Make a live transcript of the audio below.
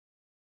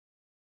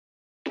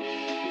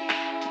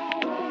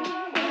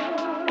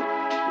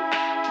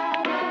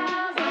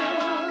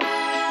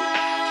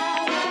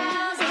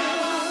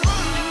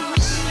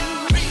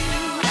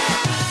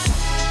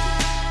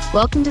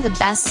Welcome to the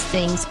Best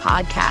Things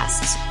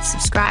Podcast.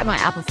 Subscribe on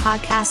Apple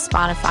Podcasts,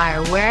 Spotify,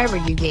 or wherever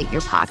you get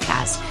your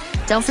podcasts.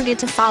 Don't forget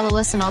to follow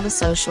us on all the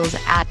socials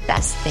at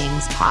Best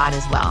Things Pod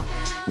as well.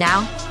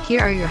 Now, here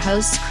are your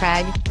hosts,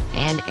 Craig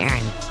and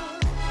Aaron.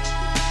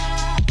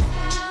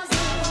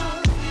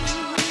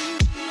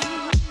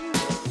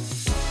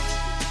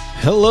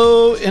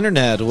 Hello,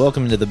 Internet.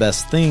 Welcome to the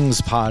Best Things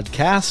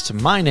Podcast.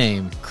 My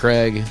name,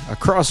 Craig.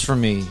 Across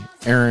from me,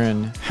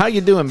 Aaron. How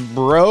you doing,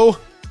 bro?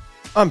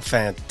 I'm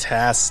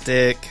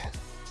fantastic.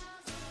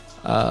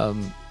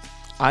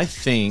 I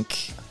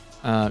think,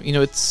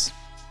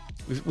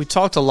 we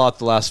talked a lot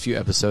the last few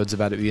episodes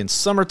about it being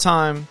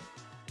summertime.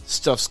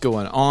 Stuff's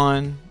going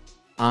on.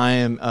 I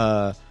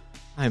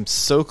am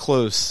so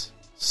close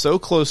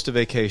to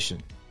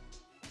vacation.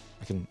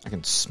 I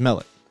can smell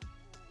it.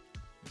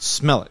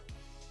 Smell it.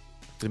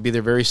 Going to be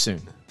there very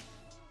soon.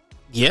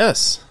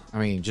 Yes. I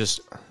mean, just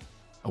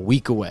a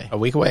week away. A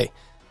week away.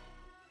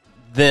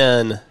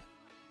 Then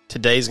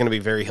today's going to be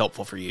very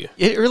helpful for you.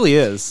 It really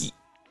is.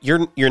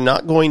 You're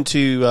not going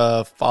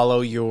to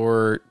follow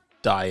your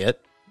diet.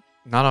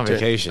 Not on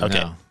vacation, Okay.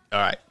 no. All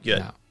right. Good.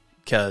 No.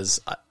 Because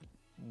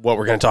what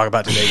we're going to talk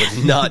about today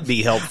would not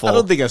be helpful. I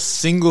don't think a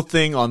single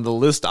thing on the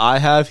list I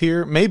have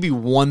here, maybe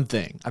one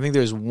thing. I think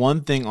there's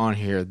one thing on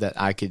here that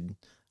I could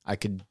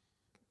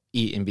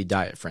eat and be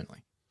diet friendly.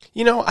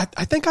 You know, I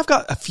think I've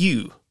got a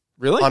few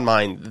Really? on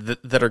mine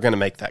that are going to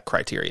make that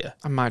criteria.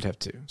 I might have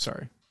to.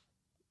 Sorry.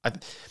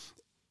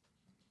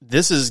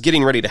 This is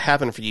getting ready to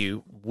happen for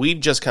you. We've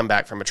just come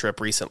back from a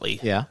trip recently.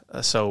 Yeah.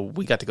 So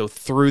we got to go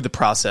through the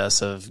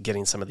process of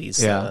getting some of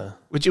these.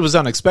 Which it was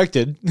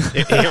unexpected.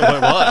 It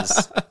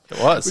was. It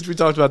was. Which we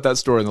talked about that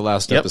story in the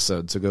last Yep.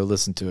 episode, so go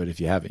listen to it if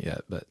you haven't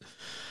yet.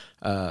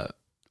 But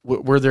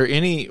were there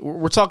any?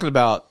 We're talking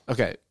about.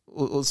 Okay,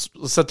 let's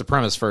set the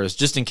premise first,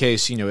 just in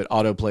case it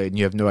autoplayed and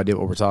you have no idea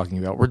what we're talking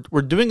about.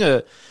 We're doing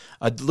a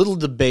little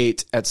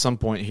debate at some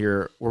point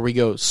here where we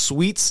go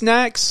sweet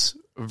snacks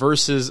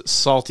versus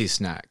salty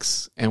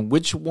snacks, and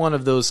which one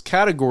of those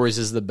categories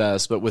is the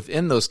best. But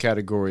within those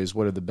categories,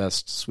 what are the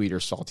best sweet or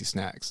salty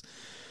snacks?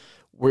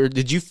 Where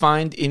did you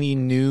find any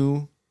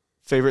new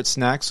favorite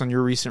snacks on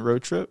your recent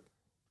road trip?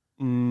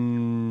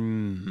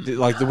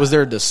 Like, was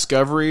there a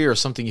discovery or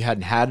something you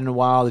hadn't had in a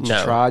while that you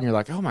No. tried and you're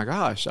like, oh my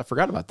gosh, I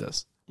forgot about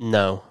this?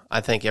 No,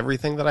 I think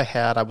everything that I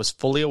had, I was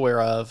fully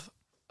aware of.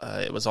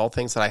 It was all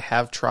things that I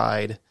have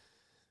tried.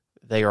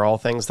 They are all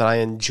things that I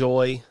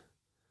enjoy.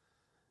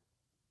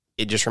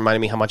 It just reminded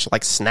me how much I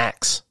like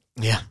snacks.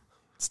 Yeah.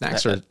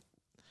 Snacks are,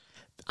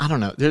 I don't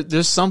know.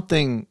 There's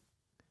something,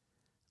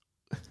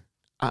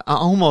 I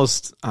don't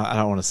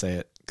want to say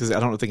it because I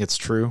don't think it's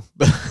true,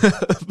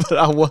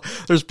 but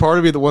there's part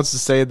of me that wants to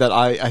say that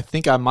I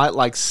think I might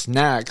like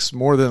snacks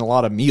more than a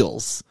lot of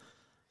meals.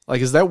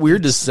 Like, is that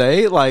weird to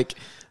say? Like,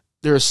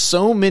 there are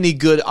so many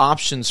good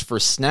options for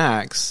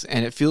snacks,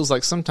 and it feels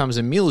like sometimes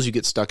in meals you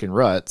get stuck in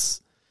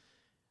ruts.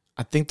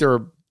 I think there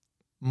are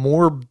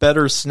more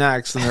better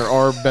snacks than there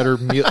are better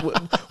meals.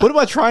 What am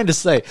I trying to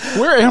say?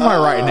 Where am I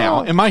right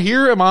now? Am I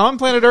here? Am I on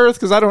planet Earth?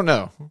 Because I don't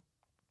know.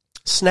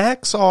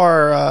 Snacks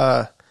are,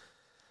 I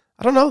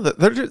don't know,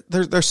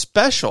 they're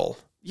special.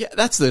 Yeah,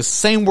 that's the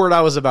same word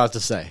I was about to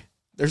say.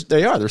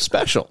 They're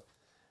special.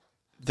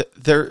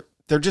 They're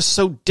just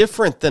so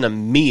different than a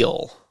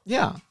meal.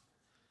 Yeah.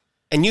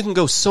 And you can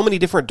go so many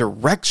different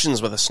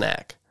directions with a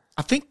snack.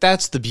 I think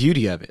that's the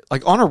beauty of it.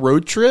 Like, on a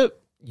road trip,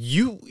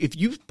 if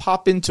you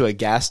pop into a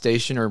gas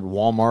station or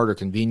Walmart or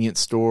convenience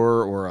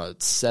store or a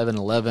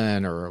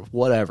 7-Eleven or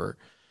whatever,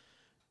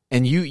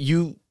 and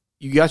you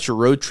got your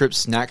road trip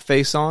snack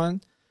face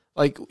on,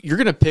 like, you're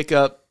going to pick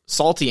up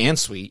salty and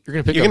sweet. You're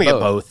going to get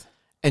both.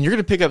 And you're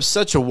going to pick up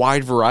such a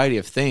wide variety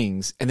of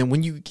things. And then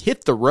when you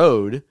hit the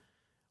road,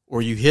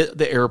 or you hit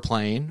the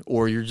airplane,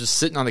 or you're just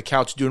sitting on the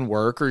couch doing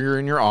work, or you're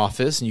in your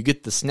office and you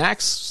get the snack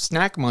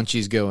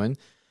munchies going,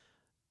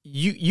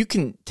 you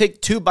can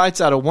take 2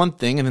 bites out of one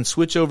thing and then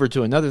switch over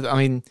to another. I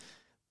mean,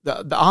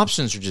 the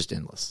options are just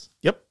endless.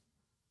 Yep.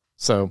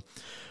 So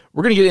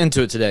we're going to get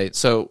into it today.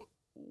 So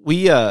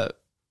we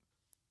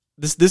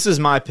this is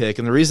my pick,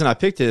 and the reason I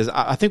picked it is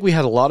I think we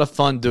had a lot of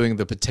fun doing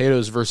the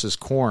potatoes versus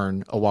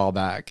corn a while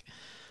back,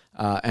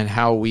 and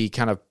how we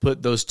kind of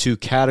put those two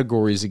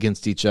categories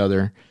against each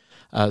other.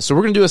 So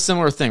we're going to do a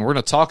similar thing. We're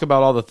going to talk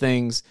about all the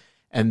things,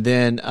 and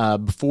then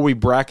before we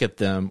bracket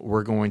them,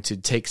 we're going to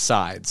take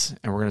sides.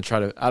 And we're going to try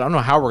to, I don't know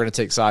how we're going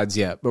to take sides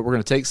yet, but we're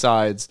going to take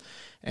sides,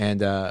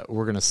 and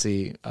we're going to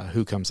see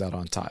who comes out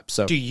on top.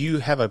 So, do you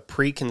have a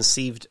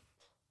preconceived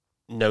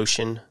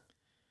notion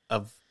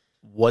of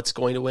what's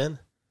going to win?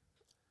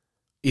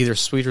 Either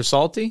sweet or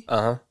salty?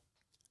 Uh-huh.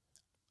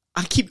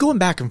 I keep going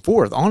back and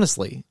forth,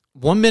 honestly.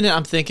 1 minute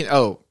I'm thinking,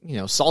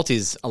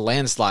 salty's a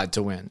landslide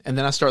to win. And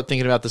then I start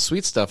thinking about the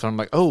sweet stuff, and I'm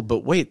like, oh,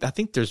 but wait, I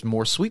think there's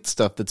more sweet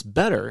stuff that's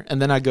better.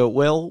 And then I go,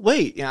 well,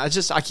 wait. I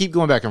keep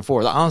going back and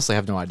forth. I honestly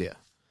have no idea.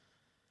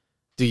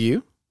 Do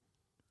you?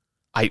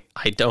 I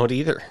don't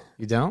either.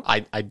 You don't?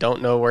 I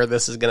don't know where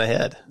this is going to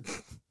head.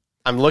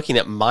 I'm looking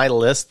at my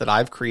list that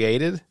I've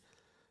created,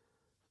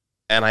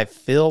 and I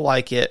feel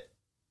like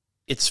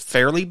it it's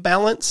fairly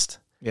balanced.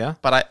 Yeah.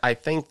 But I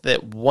think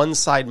that one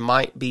side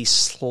might be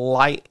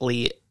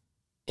slightly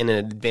in an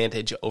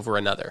advantage over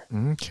another.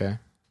 Okay.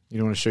 You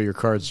don't want to show your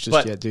cards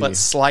just yet, do you? But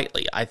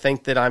slightly. I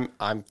think that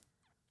I'm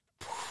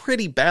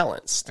pretty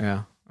balanced.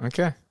 Yeah.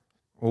 Okay.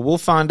 Well, we'll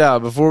find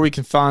out. Before we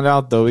can find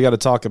out, though, we got to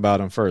talk about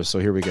them first. So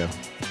here we go.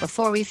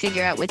 Before we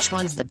figure out which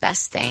one's the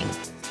best thing,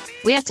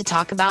 we have to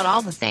talk about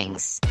all the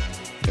things.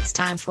 It's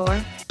time for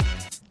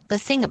the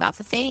thing about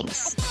the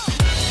things.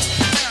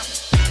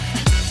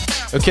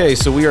 Okay,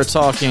 so we are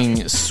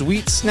talking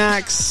sweet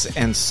snacks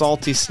and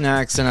salty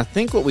snacks, and I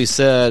think what we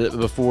said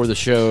before the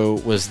show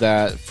was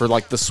that for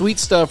like the sweet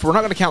stuff, we're not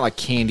going to count like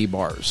candy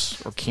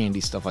bars or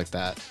candy stuff like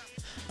that.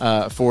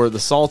 For the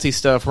salty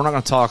stuff, we're not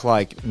going to talk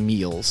like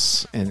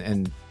meals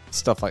and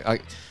stuff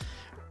like.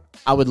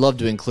 I would love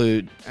to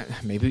include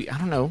maybe, I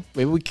don't know,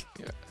 maybe we.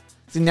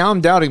 See, now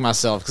I'm doubting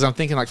myself because I'm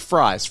thinking like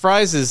fries.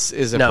 Fries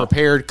is a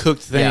prepared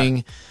cooked thing.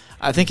 Yeah.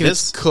 I think if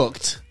it's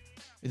cooked,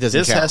 it doesn't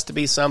count. This has to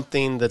be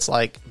something that's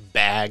like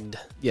bagged.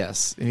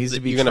 Yes, it needs to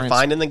be. You're going to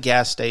find in the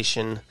gas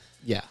station.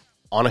 Yeah,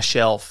 on a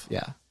shelf.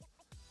 Yeah,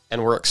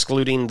 and we're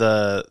excluding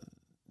the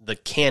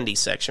candy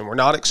section. We're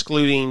not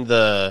excluding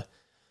the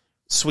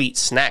sweet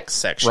snacks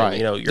section. Right.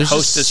 You know, your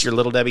Hostess, your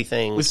Little Debbie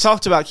things. We've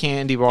talked about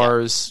candy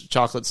bars,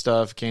 chocolate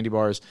stuff, candy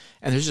bars,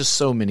 and there's just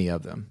so many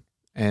of them.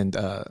 And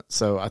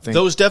so I think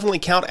those definitely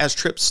count as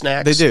trip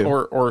snacks. They do.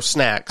 Or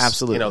snacks.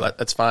 Absolutely. You know,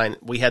 that's fine.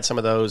 We had some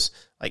of those,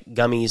 like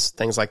gummies,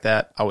 things like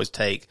that. I always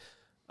take,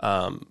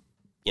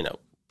 you know,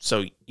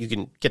 so you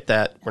can get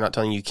that. We're not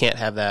telling you can't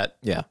have that.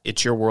 Yeah.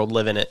 It's your world,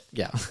 live in it.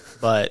 Yeah.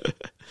 But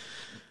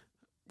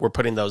we're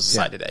putting those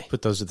aside today.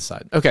 Put those to the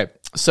side. Okay.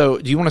 So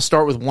do you want to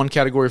start with one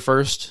category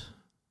first?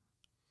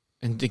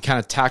 And to kind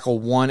of tackle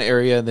one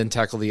area, then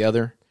tackle the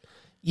other?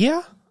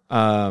 Yeah.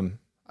 I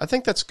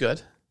think that's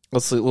good.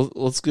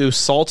 Let's go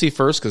salty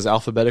first, because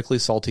alphabetically,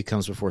 salty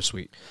comes before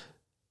sweet.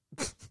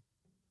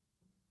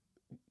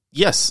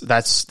 Yes,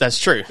 that's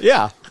true.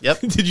 Yeah.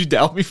 Yep. Did you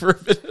doubt me for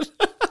a minute?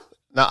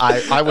 No,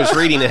 I was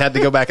reading and had to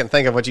go back and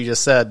think of what you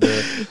just said.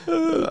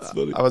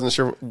 I wasn't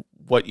sure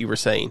what you were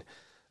saying.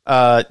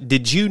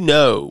 Did you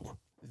know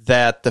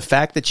that the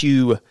fact that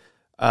you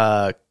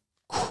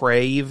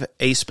crave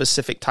a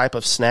specific type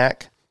of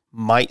snack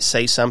might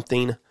say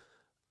something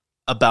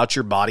about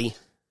your body?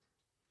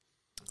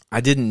 I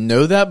didn't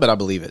know that, but I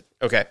believe it.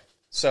 Okay.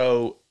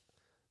 So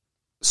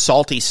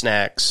salty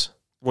snacks,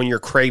 when you're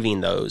craving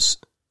those,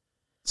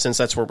 since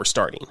that's where we're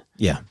starting.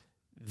 Yeah.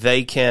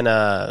 They can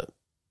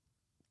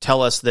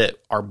tell us that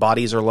our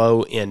bodies are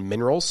low in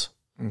minerals.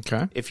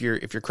 Okay. If you're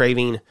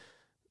craving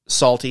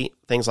salty,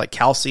 things like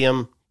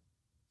calcium,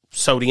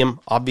 sodium,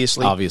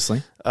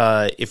 obviously.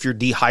 If you're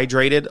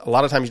dehydrated, a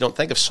lot of times you don't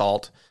think of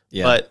salt,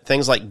 but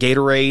things like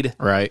Gatorade,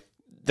 right?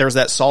 There's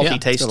that salty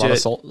taste to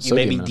it. You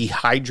may be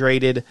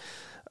dehydrated.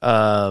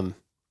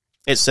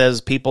 It says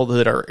people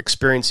that are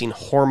experiencing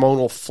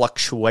hormonal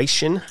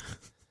fluctuation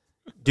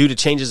due to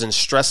changes in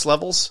stress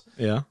levels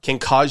can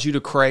cause you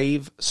to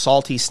crave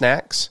salty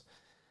snacks.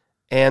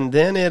 And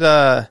then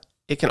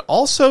it can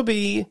also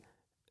be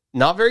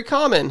not very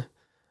common,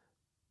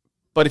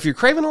 but if you're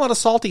craving a lot of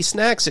salty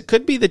snacks, it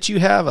could be that you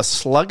have a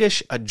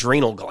sluggish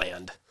adrenal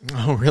gland.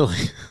 Oh,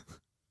 really?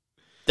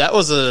 That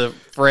was a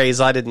phrase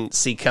I didn't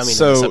see coming in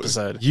this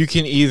episode. You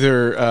can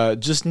either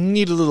just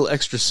need a little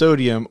extra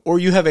sodium, or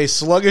you have a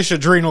sluggish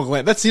adrenal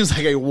gland. That seems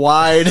like a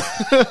wide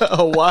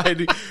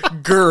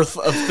girth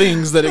of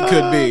things that it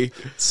could be.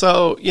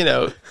 So, you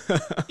know,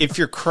 if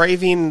you're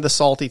craving the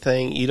salty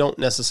thing, you don't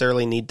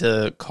necessarily need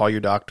to call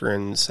your doctor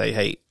and say,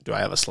 hey, do I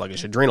have a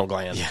sluggish adrenal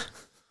gland? Yeah.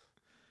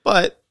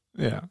 But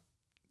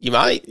you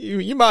might.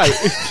 You might.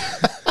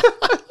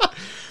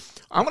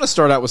 I'm going to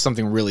start out with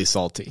something really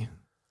salty.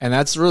 And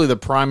that's really the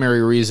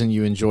primary reason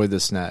you enjoy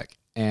this snack.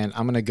 And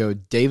I'm going to go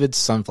David's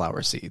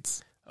sunflower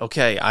seeds.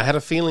 Okay, I had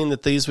a feeling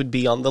that these would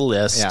be on the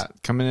list. Yeah,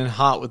 coming in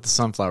hot with the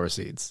sunflower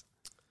seeds.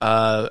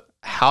 How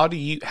do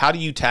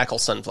you tackle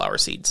sunflower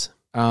seeds?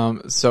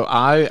 So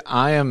I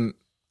don't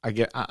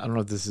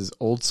know if this is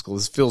old school.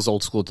 This feels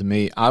old school to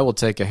me. I will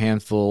take a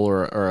handful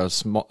or a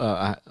small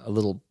a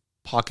little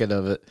pocket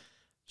of it,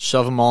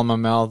 shove them all in my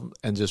mouth,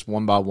 and just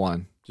one by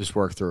one, just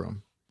work through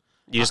them.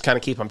 You just kind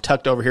of keep them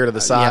tucked over here to the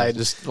side,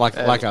 just like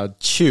a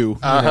chew,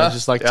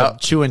 just like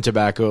chewing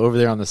tobacco over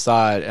there on the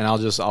side, and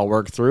I'll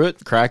work through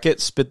it, crack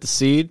it, spit the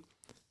seed,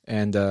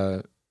 and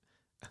it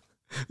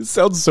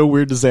sounds so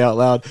weird to say out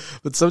loud,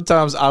 but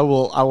sometimes I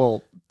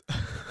will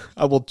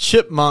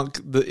chipmunk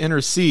the inner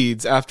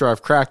seeds after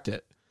I've cracked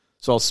it.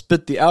 So I'll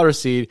spit the outer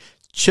seed,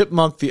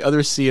 chipmunk the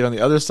other seed on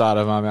the other side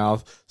of my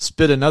mouth,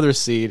 spit another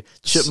seed,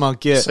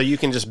 chipmunk it, so you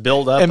can just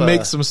build up and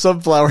make some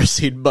sunflower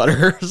seed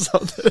butter or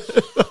something.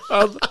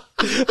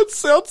 It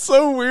sounds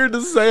so weird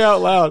to say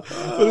out loud,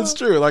 but it's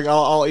true. Like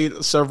I'll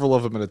eat several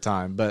of them at a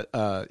time. But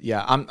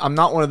I'm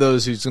not one of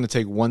those who's going to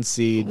take one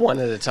seed, one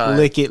at a time,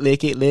 lick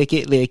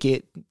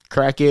it,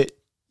 crack it,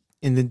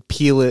 and then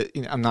peel it.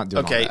 I'm not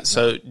doing all that.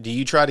 So do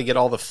you try to get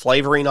all the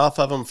flavoring off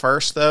of them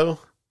first, though?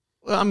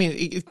 Well, I mean,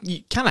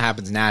 it kind of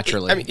happens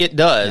naturally. I mean, it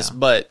does,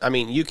 but I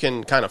mean, you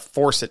can kind of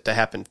force it to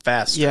happen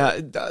faster.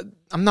 Yeah,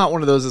 I'm not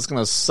one of those that's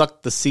going to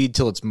suck the seed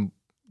till it's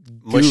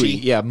Mushy. gooey.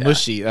 Yeah,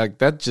 mushy. Like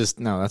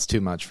that's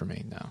too much for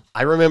me. No.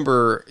 I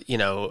remember,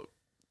 4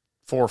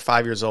 or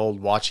 5 years old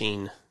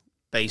watching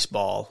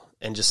baseball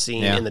and just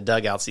seeing in the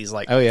dugouts these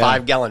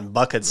 5-gallon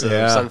buckets of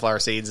sunflower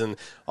seeds, and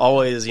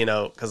always,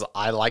 because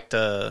I like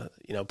to,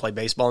 play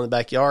baseball in the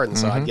backyard, and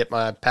so I'd get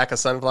my pack of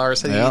sunflower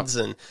seeds,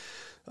 and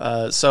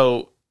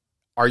so.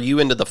 Are you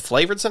into the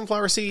flavored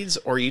sunflower seeds,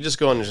 or are you just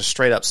going just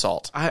straight up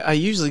salt? I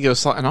usually go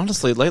salt, and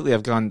honestly, lately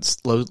I've gone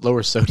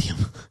lower sodium,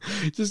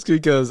 just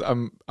because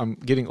I'm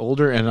getting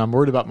older and I'm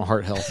worried about my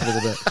heart health a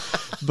little bit.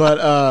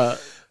 But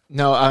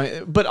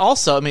no, but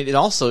also, I mean,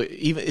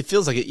 it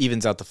feels like it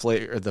evens out the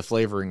flavor, the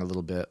flavoring a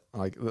little bit.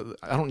 Like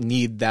I don't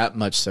need that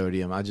much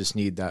sodium. I just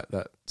need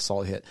that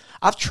salt hit.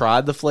 I've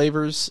tried the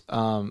flavors.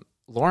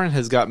 Lauren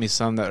has got me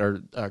some that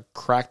are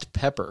cracked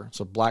pepper,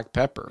 so black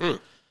pepper.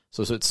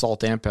 So it's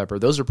salt and pepper.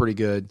 Those are pretty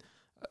good.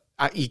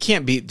 You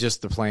can't beat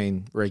just the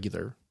plain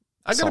regular.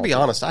 I got to be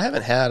honest. I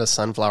haven't had a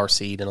sunflower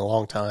seed in a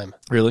long time.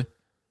 Really?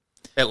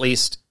 At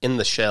least in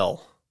the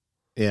shell.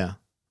 Yeah.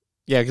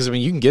 Yeah, because, I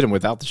mean, you can get them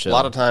without the shell. A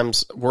lot of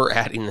times we're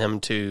adding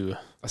them to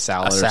a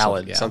salad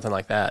something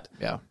like that.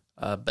 Yeah.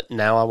 But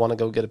now I want to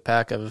go get a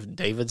pack of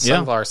David's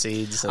sunflower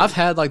seeds. I've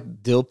had,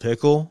 dill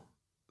pickle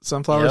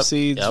sunflower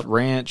seeds,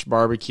 ranch,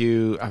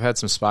 barbecue. I've had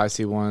some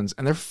spicy ones,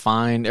 and they're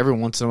fine. Every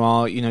once in a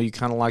while, you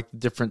kind of like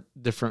different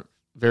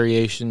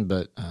variation,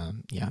 but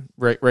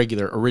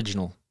regular,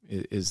 original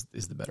is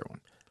the better one.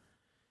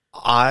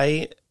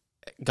 I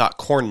got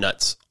corn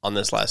nuts on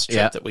this last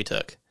trip that we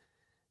took.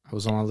 I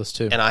was on my list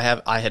too. And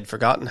I had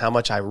forgotten how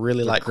much I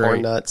really like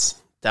corn nuts.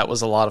 That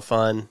was a lot of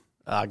fun.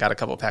 I got a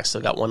couple of packs,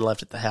 still got one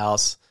left at the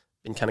house.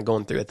 Been kind of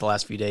going through it the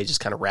last few days,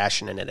 just kind of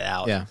rationing it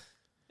out. Yeah.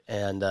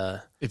 And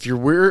if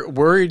you're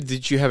worried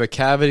that you have a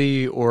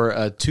cavity or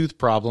a tooth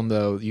problem,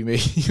 though, you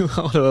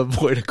want to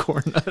avoid a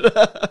corn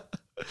nut.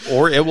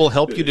 Or it will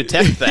help you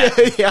detect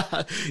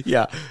that.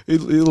 Yeah.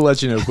 It'll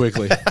let you know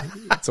quickly.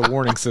 It's a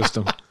warning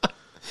system.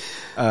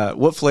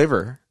 What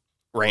flavor?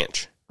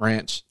 Ranch.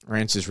 Ranch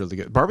is really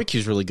good.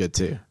 Barbecue's really good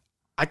too.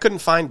 I couldn't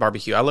find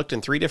barbecue. I looked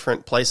in 3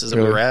 different places that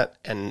we were at,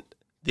 and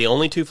the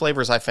only 2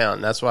 flavors I found,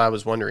 and that's why I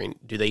was wondering,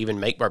 do they even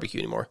make barbecue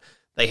anymore?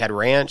 They had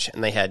ranch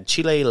and they had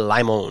chile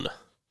limon.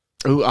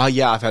 Oh,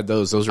 yeah, I've had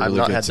those. Those are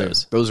really good too.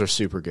 Those are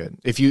super good.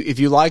 If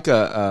you like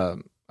a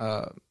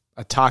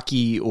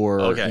Taki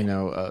or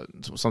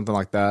something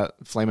like that,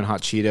 Flamin'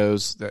 Hot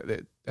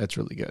Cheetos, that's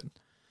really good.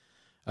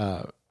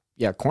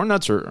 Corn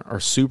nuts are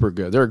super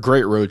good. They're a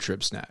great road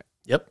trip snack.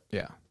 Yep.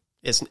 Yeah.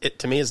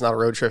 To me, it's not a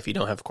road trip if you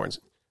don't have corn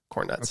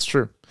nuts. That's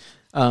true.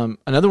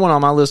 Another one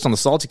on my list on the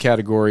salty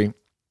category,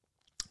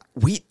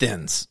 Wheat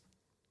Thins.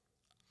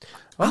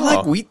 I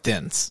like Wheat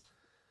Thins.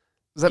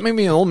 Does that make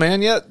me an old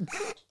man yet?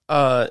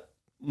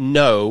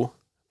 No.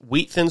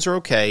 Wheat Thins are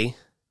okay.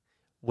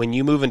 When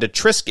you move into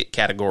Triscuit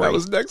category. That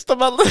was next on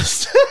my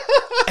list.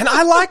 And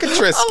I like a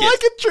Triscuit. I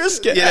like a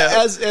Triscuit.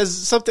 Yeah.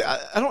 As something,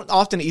 I don't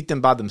often eat them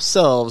by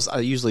themselves. I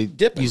usually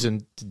use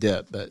them to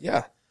dip. But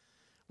yeah.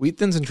 Wheat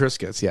Thins and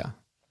Triscuits, yeah.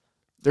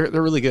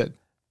 They're really good.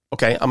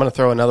 Okay, I'm going to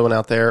throw another one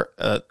out there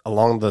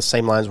along the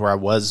same lines where I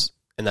was,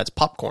 and that's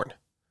popcorn.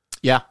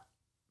 Yeah,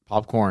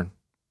 popcorn.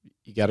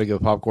 You got to go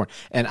popcorn.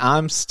 And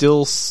I'm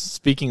still,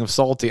 speaking of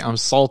salty, I'm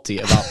salty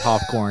about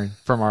popcorn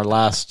from our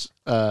last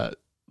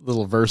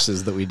little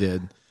verses that we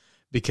did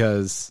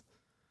because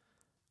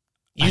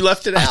you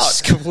left it out. I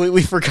just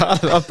completely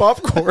forgot about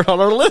popcorn on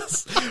our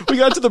list. We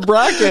got to the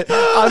bracket.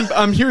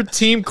 I'm here,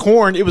 team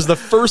corn. It was the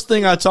first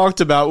thing I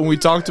talked about when we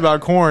talked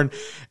about corn,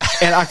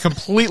 and I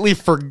completely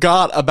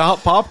forgot about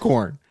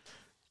popcorn.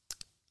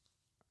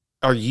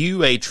 Are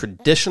you a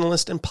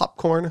traditionalist in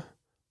popcorn?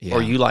 Yeah.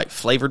 Or you like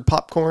flavored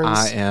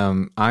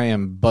popcorns? I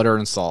am butter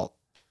and salt,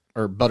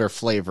 or butter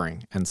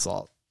flavoring and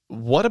salt.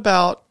 What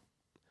about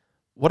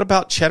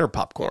cheddar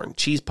popcorn,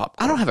 cheese popcorn?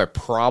 I don't have a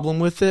problem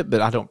with it,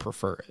 but I don't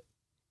prefer it.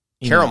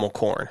 Caramel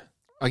corn.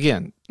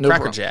 Again,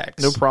 Cracker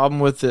Jacks. No problem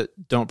with it.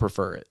 Don't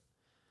prefer it.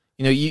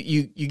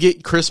 You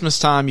get Christmas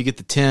time, you get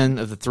the 10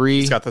 of the 3.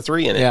 It's got the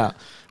 3 in it. Yeah.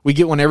 We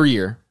get one every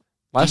year.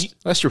 Last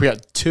year we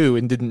got 2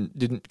 and didn't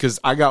because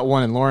I got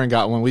one and Lauren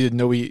got one. We didn't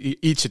know we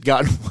each had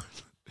gotten one.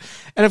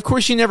 And of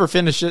course, you never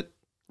finish it.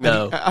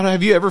 No.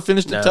 Have you ever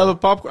finished a tub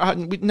of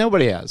popcorn?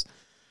 Nobody has.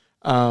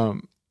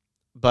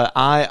 But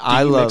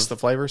I love mix the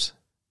flavors.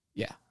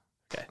 Yeah.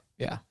 Okay.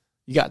 Yeah.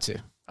 You got to.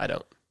 I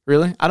don't.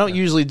 Really? I don't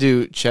usually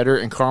do cheddar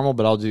and caramel,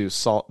 but I'll do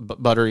salt,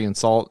 buttery and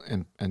salt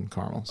and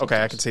caramel. Sometimes.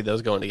 Okay, I can see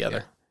those going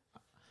together.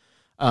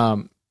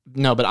 Yeah.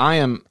 No, but I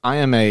am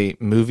a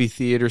movie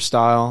theater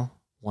style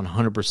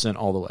 100%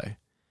 all the way.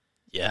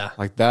 Yeah.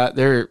 Like that.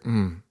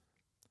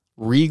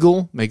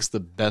 Regal makes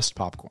the best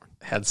popcorn.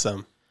 Had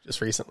some just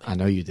recently. I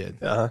know you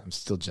did. Uh-huh. I'm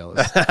still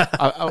jealous.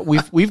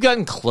 We've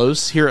gotten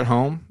close here at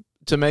home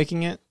to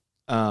making it.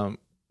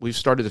 We've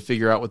started to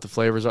figure out what the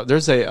flavors are.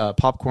 There's a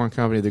popcorn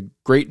company, the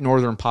Great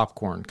Northern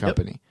Popcorn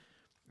Company,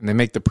 and they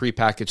make the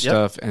prepackaged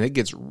stuff, and it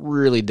gets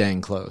really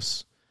dang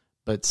close.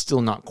 but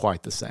still not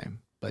quite the same.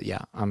 But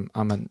yeah, I'm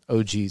an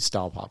OG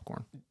style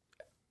popcorn.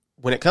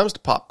 When it comes to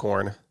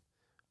popcorn,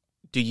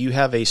 do you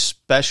have a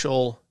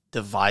special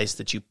device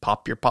that you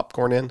pop your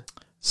popcorn in?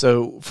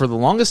 So for the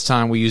longest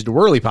time, we used a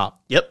Whirly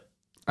Pop. Yep.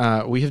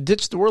 We have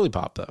ditched the Whirly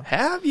Pop though.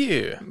 Have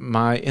you?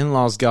 My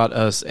in-laws got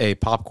us a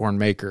popcorn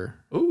maker.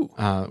 Ooh.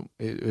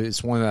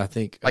 It's one that I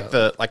think Like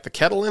the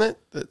kettle in it?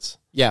 That's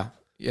yeah.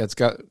 It's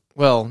got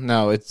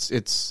no,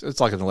 it's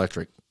like an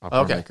electric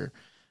popcorn Okay. maker.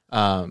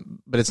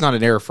 But it's not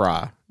an air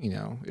fry,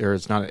 or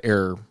it's not an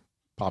air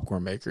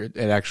popcorn maker. It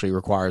actually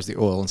requires the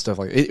oil and stuff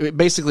like it. It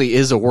basically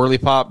is a Whirly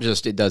Pop,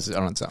 just it does it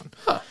on its own.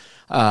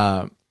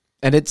 Huh.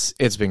 And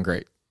it's been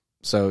great.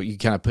 So you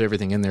kind of put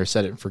everything in there,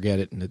 set it and forget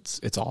it, and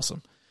it's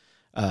awesome.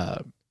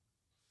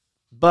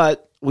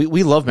 But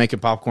we love making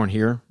popcorn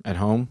here at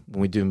home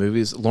when we do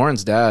movies.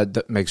 Lauren's dad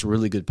makes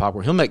really good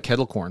popcorn. He'll make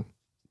kettle corn,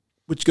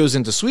 which goes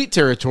into sweet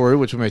territory,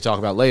 which we may talk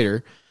about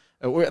later.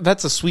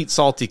 That's a sweet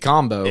salty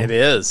combo. It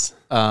is.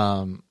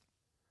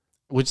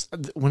 Which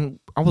when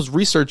I was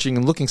researching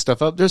and looking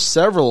stuff up, there's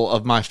several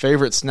of my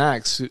favorite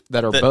snacks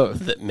that are both.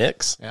 That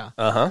mix? Yeah.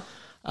 Uh-huh.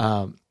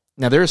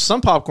 Now there's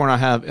some popcorn I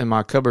have in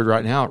my cupboard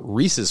right now,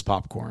 Reese's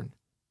popcorn.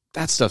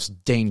 That stuff's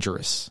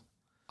dangerous.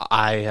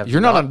 I have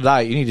You're not on a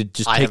diet. You need to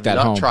just take that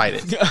home. I have not tried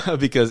it.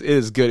 Because it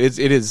is good. It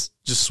is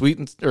just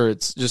sweet, or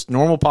it's just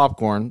normal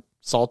popcorn,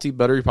 salty,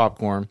 buttery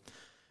popcorn,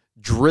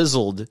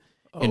 drizzled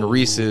in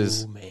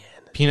Reese's man.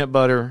 peanut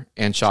butter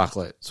and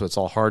chocolate. So it's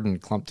all hard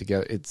and clumped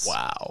together. It's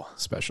Wow.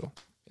 special.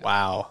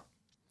 Wow.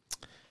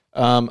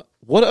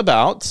 What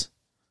about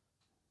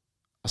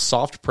a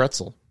soft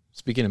pretzel?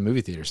 Speaking of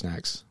movie theater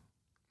snacks,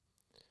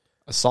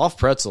 a soft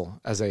pretzel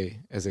as a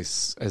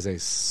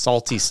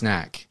salty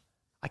snack.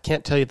 I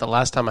can't tell you the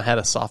last time I had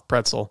a soft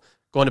pretzel.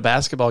 Going to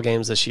basketball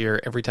games this year,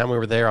 every time we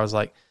were there, I was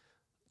like,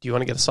 do you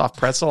want to get a soft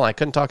pretzel? And I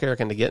couldn't talk Eric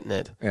into getting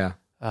it. Yeah,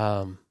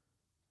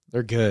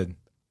 they're good.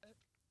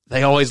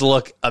 They always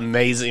look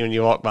amazing when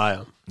you walk by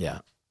them.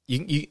 Yeah,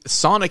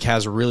 Sonic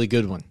has a really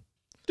good one.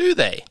 Do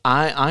they?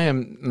 I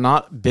am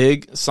not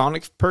big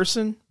Sonic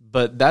person,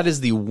 but that is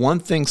the one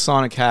thing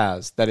Sonic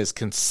has that is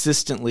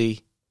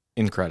consistently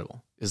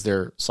incredible, is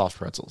their soft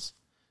pretzels.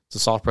 It's a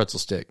soft pretzel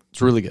stick.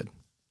 It's really good.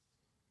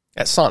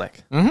 At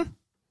Sonic? Mm-hmm.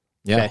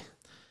 Yeah. Okay.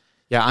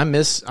 Yeah, I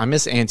miss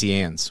Auntie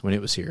Anne's when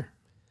it was here.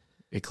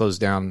 It closed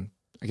down,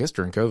 I guess,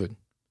 during COVID.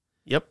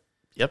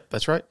 Yep,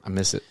 that's right. I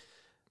miss it.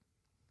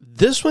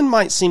 This one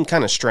might seem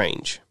kind of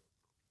strange,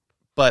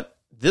 but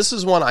this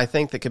is one I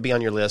think that could be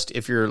on your list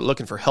if you're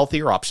looking for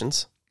healthier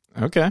options.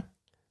 Okay.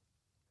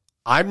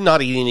 I'm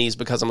not eating these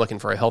because I'm looking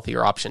for a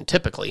healthier option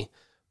typically,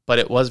 but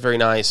it was very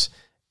nice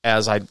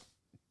as I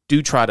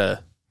do try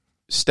to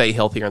stay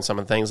healthier on some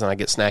of the things and I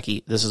get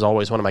snacky. This is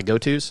always one of my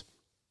go-tos.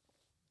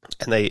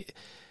 And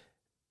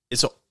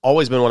it's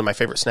always been one of my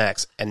favorite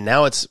snacks. And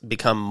now it's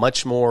become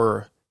much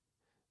more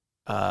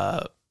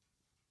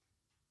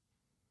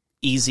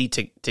easy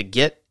to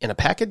get in a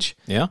package.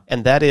 Yeah.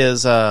 And that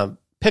is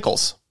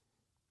pickles.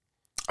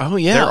 Oh,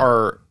 yeah. There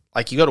are,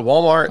 like, you go to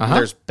Walmart, and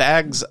there's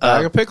bag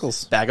of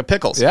pickles. Bag of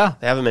pickles. Yeah.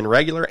 They have them in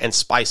regular and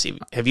spicy.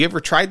 Have you ever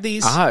tried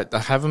these? I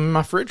have them in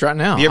my fridge right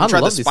now. Have you ever I tried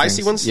love the these spicy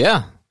things. ones?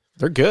 Yeah.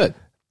 They're good.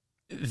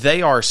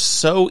 They are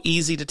so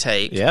easy to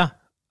take. Yeah.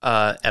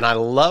 And I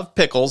love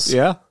pickles.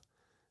 Yeah.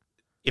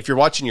 If you're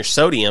watching your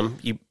sodium,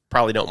 you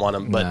probably don't want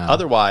them. But No.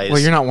 otherwise... Well,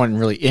 you're not wanting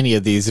really any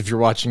of these if you're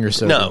watching your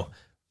sodium. No.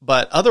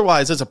 But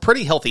otherwise, it's a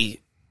pretty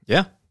healthy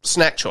Yeah.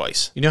 snack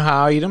choice. You know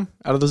how I eat them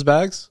out of those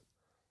bags?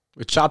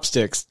 With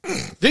chopsticks.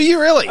 Do you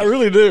really? I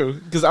really do.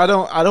 Because I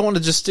don't want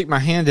to just stick my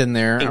hand in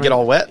there. And get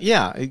all wet?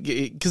 Yeah.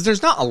 Because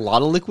there's not a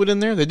lot of liquid in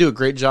there. They do a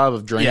great job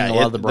of draining a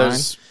lot of the brine.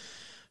 There's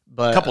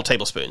But a couple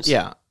tablespoons.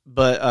 Yeah.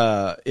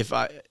 But if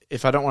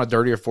I don't want a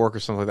dirtier fork or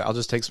something like that, I'll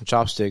just take some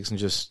chopsticks and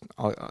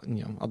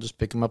I'll just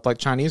pick them up like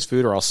Chinese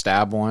food, or I'll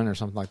stab one or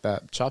something like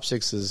that.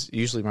 Chopsticks is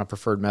usually my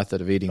preferred method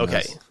of eating.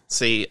 Okay. those.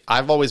 See,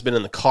 I've always been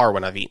in the car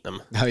when I've eaten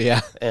them. Oh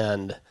yeah.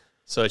 And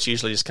so it's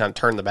usually just kind of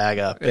turn the bag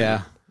up.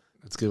 Yeah.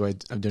 That's a good way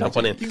of doing Dump it.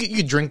 one in. You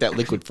could drink that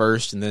liquid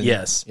first and then.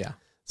 Yes. Yeah.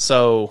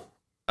 So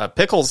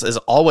pickles has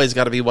always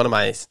got to be one of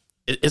my...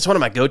 It's one of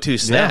my go-to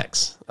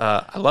snacks.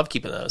 I love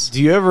keeping those.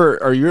 Do you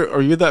ever are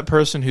you that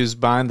person who's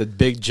buying the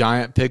big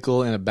giant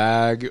pickle in a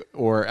bag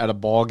or at a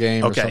ball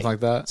game or something like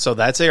that? So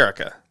that's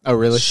Erica. Oh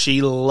really?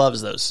 She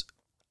loves those.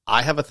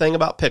 I have a thing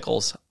about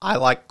pickles. I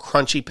like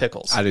crunchy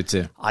pickles. I do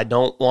too. I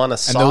don't want a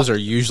soft... And those are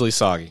usually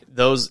soggy.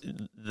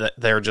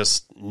 They're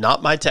just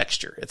not my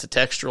texture. It's a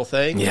textural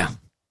thing. Yeah.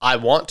 I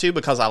want to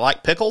because I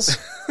like pickles.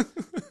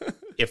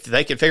 If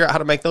they could figure out how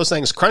to make those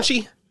things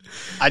crunchy,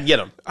 I'd get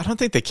them. I don't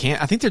think they can.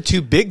 I think they're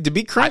too big to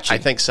be crunchy. I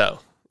think so.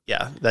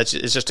 Yeah, it's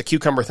just a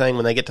cucumber thing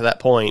when they get to that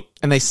point.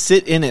 And they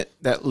sit in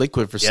that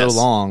liquid for so Yes.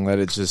 long that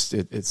it's just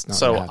it's not.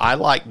 So gonna happen. I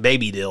like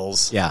baby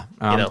dills. Yeah,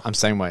 I'm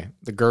same way.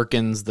 The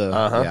gherkins,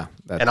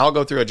 And I'll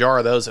go through a jar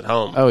of those at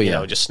home. Oh,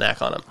 yeah. Just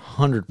snack on them.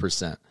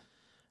 100%.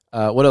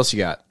 What else you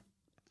got?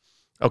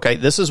 Okay,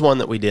 this is one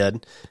that we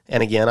did.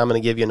 And again, I'm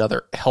going to give you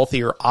another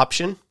healthier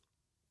option.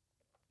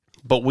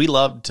 But we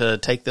love to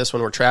take this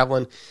when we're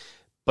traveling.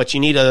 But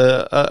you need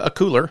a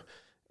cooler.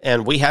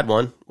 and we had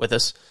one with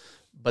us,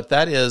 but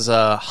that is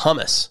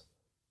hummus.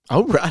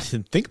 Oh, I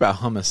didn't think about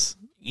hummus.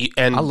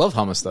 And I love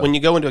hummus, though. when you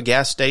go into a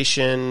gas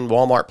station,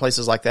 Walmart,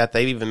 places like that,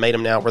 they've even made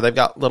them now where they've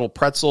got little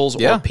pretzels or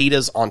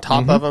pitas on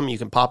top of them. You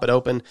can pop it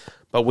open.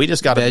 But we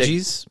just got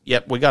veggies.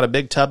 We got a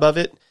big tub of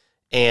it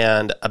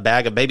and a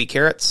bag of baby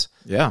carrots.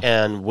 Yeah.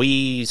 And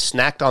we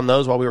snacked on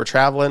those while we were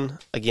traveling.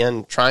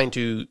 Again, trying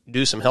to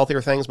do some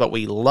healthier things, but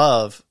we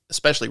love,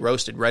 especially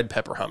roasted red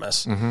pepper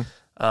hummus.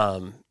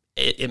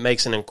 It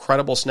makes an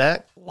incredible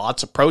snack.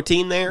 Lots of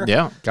protein there.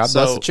 Yeah. God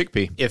bless the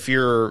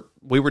chickpea.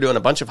 We were doing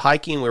a bunch of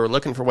hiking. We were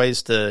looking for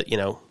ways to,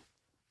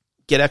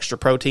 get extra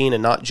protein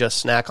and not just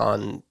snack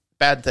on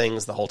bad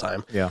things the whole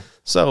time. Yeah.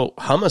 So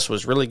hummus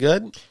was really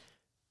good.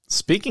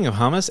 Speaking of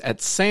hummus,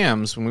 at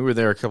Sam's, when we were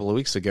there a couple of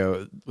weeks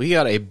ago, we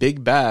got a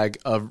big bag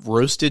of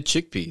roasted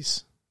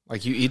chickpeas.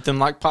 Like you eat them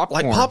like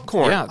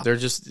popcorn. Yeah, they're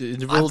just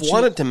I've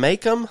wanted to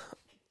make them.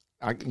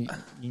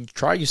 You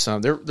try you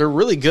some. They're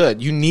really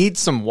good. You need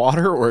some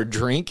water or a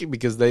drink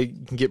because they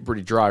can get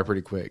pretty dry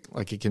pretty quick.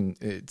 Like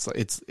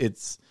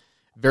it's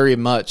very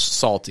much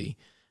salty,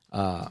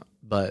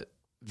 but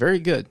very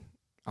good.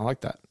 I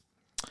like that.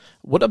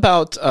 What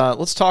about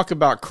let's talk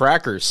about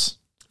crackers.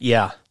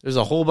 Yeah. There's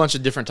a whole bunch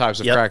of different types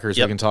of crackers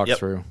we can talk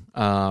through.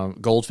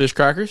 Goldfish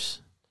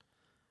crackers.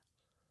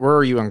 Where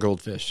are you on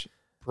goldfish?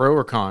 Pro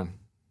or con?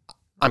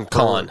 I'm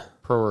con.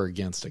 Pro or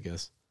against, I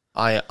guess.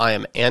 I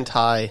am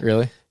anti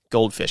Really?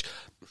 Goldfish.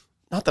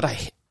 Not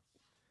that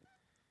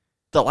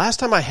the last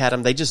time I had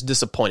them, they just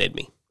disappointed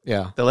me.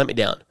 Yeah. They let me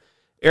down.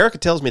 Erica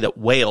tells me that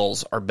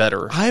whales are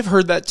better. I've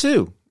heard that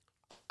too.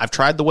 I've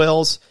tried the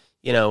whales,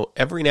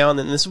 every now and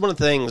then. This is one of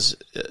the things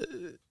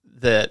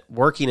that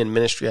working in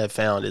ministry I've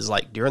found is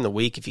like during the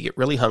week, if you get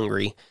really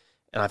hungry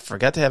and I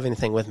forgot to have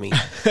anything with me,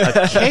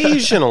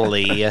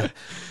 occasionally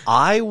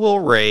I will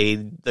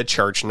raid the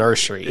church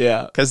nursery.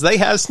 Yeah. Because they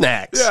have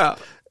snacks. Yeah.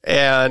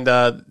 And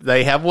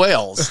they have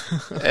whales.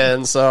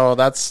 And so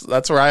that's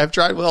where I have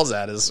tried whales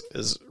at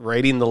is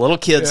raiding the little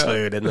kids'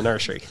 food in the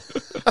nursery.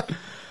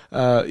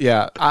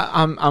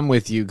 I'm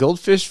with you.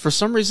 Goldfish for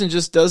some reason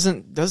just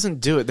doesn't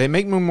do it. They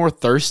make me more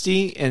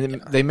thirsty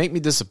and they make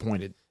me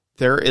disappointed.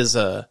 There is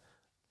a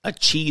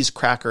cheese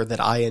cracker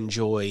that I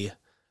enjoy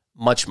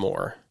much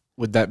more.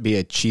 Would that be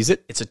a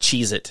Cheez-It? It's a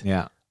Cheez-It.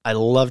 Yeah. I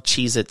love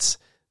Cheez-Its.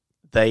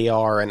 They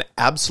are an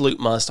absolute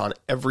must on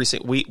every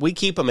single. We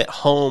keep them at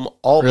home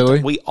all the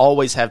time. We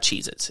always have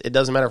Cheez-Its. It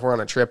doesn't matter if we're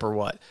on a trip or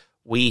what.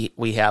 We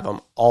have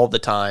them all the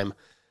time.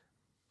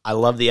 I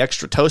love the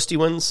extra toasty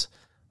ones.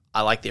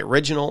 I like the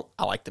original.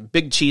 I like the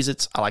big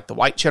Cheez-Its. I like the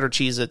white cheddar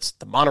Cheez-Its,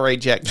 the Monterey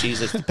Jack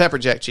Cheez-Its, the pepper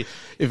Jack Cheez-Its.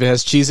 If it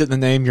has Cheez-It in the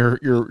name, you're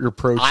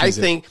pro Cheez-It. I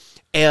think,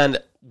 and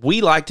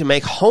we like to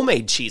make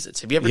homemade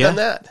Cheez-Its. Have you ever done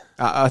that?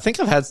 I think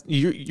I've had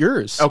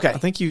yours. Okay. I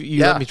think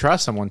you let me try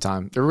some one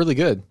time. They're really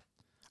good.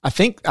 I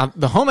think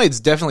the homemade's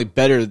definitely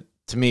better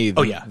to me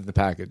than the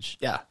package.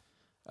 Yeah.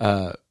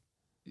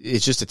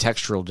 It's just a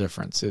textural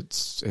difference.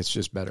 It's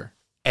just better.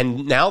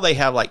 And now they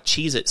have like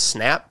Cheez-It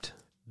Snapped.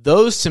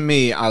 Those to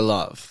me, I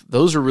love.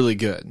 Those are really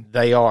good.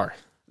 They are.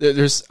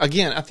 There's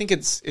again, I think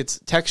it's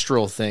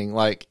textural thing.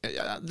 Like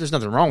there's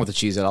nothing wrong with the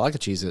Cheez-It. I like a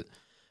Cheez-It,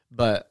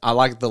 but I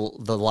like the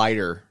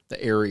lighter,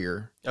 the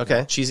airier.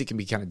 Okay. Cheez-It can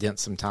be kind of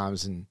dense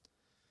sometimes, and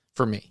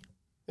for me,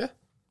 yeah.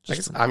 I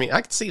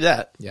could see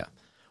that. Yeah.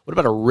 What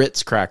about a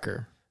Ritz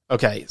cracker?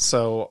 Okay,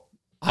 so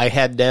I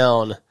had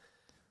down.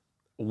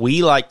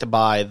 We like to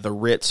buy the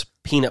Ritz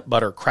peanut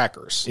butter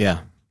crackers.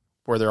 Yeah.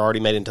 Where they're already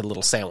made into a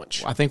little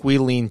sandwich. I think we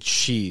lean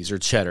cheese or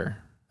cheddar.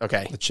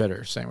 Okay. The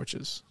cheddar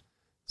sandwiches.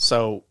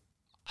 So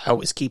I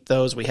always keep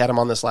those. We had them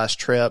on this last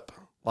trip.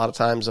 A lot of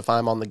times if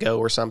I'm on the go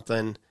or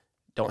something,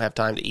 don't have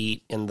time to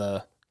eat in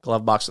the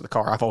glove box of the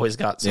car, I've always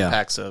got some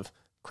packs of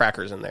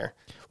crackers in there.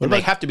 And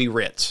they have to be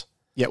Ritz.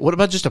 Yeah. What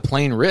about just a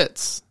plain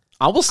Ritz?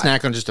 I will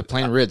snack on just a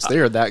plain Ritz. They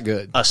are that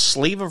good. A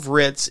sleeve of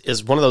Ritz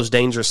is one of those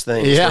dangerous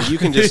things. Yeah. Where you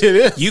can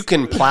just you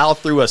can plow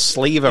through a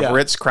sleeve of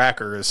Ritz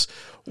crackers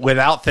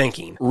without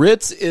thinking.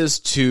 Ritz is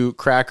to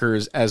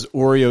crackers as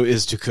Oreo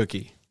is to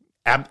cookie.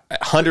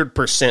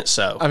 100%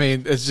 so. I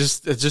mean, it's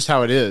just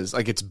how it is.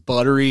 Like it's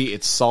buttery,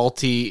 it's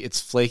salty,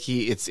 it's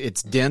flaky,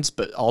 it's dense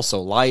but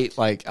also light.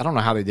 Like I don't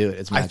know how they do it.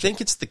 It's magic. I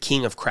think it's the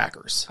king of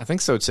crackers. I think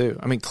so too.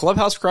 I mean,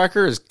 Clubhouse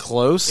cracker is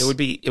close. It would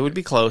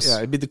be close. Yeah,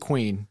 it'd be the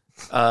queen.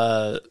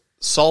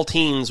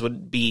 Saltines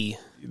would be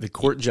the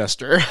court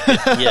jester.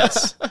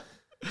 Yes.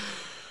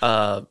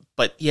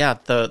 But yeah,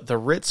 the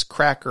Ritz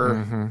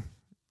cracker,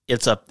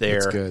 it's up there.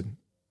 It's good.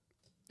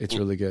 It's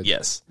really good.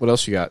 Yes. What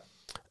else you got?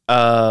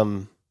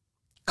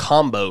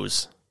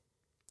 Combos.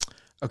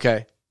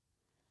 Okay.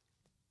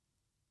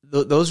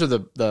 Those are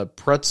the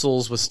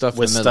pretzels with stuff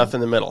with in the middle. Stuff in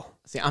the middle.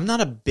 See, I'm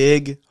not a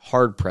big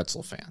hard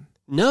pretzel fan.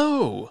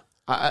 No.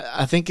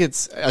 I think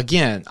it's,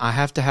 again, I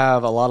have to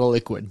have a lot of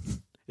liquid.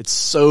 It's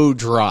so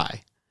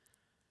dry.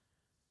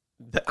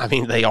 I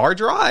mean, they are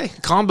dry.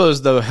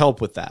 Combos, though,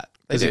 help with that.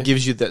 Because They it do.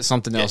 gives you that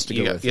something else to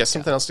go with. Yeah,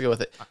 something else to go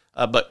with it.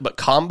 But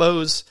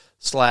combos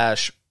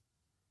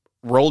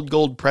 / rolled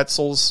gold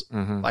pretzels.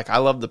 Mm-hmm. Like I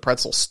love the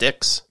pretzel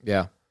sticks.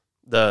 Yeah.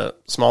 The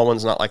small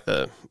ones, not like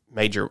the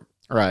major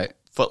Right.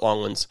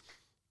 foot-long ones.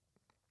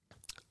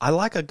 I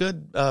like a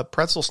good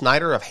pretzel.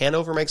 Snyder of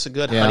Hanover makes a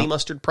good honey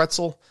mustard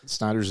pretzel.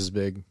 Snyder's is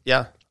big.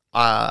 Yeah.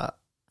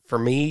 For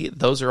me,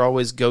 those are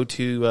always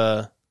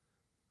go-to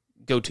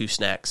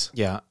snacks.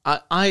 Yeah.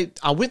 I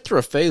went through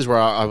a phase where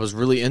I was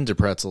really into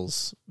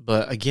pretzels,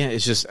 but again,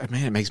 it's just,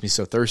 man, it makes me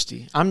so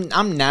thirsty.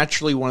 I'm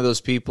naturally one of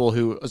those people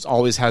who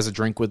always has a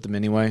drink with them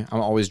anyway.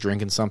 I'm always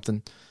drinking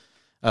something.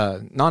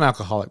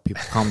 Non-alcoholic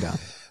people, calm down.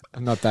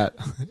 I'm not that.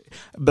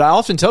 But I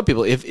often tell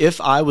people, if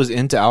I was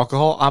into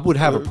alcohol, I would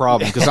have a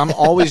problem because I'm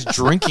always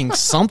drinking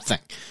something.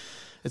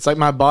 It's like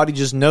my body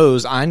just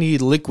knows I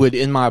need liquid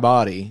in my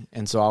body,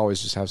 and so I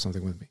always just have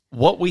something with me.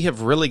 What we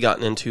have really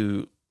gotten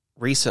into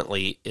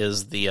recently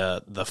is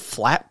the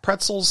flat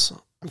pretzels.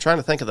 I'm trying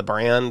to think of the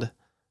brand.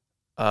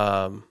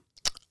 I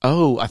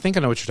think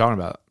I know what you're talking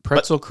about.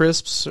 Pretzel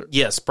crisps?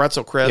 Yes,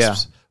 pretzel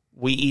crisps. Yeah.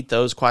 We eat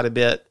those quite a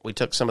bit. We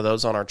took some of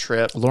those on our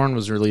trip. Lauren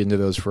was really into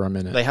those for a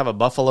minute. They have a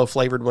buffalo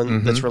flavored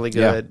one that's really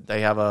good. Yeah.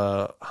 They have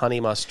a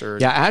honey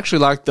mustard. Yeah, I actually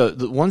like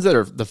the ones that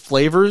are the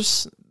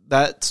flavors.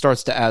 That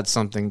starts to add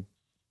something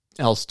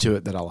else to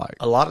it that I like.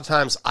 A lot of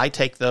times I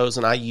take those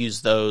and I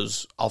use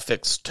those. I'll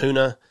fix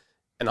tuna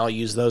and I'll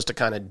use those to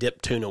kind of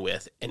dip tuna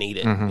with and eat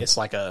it. It's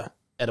like a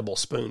edible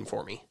spoon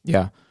for me.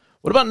 Yeah.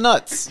 What about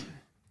nuts?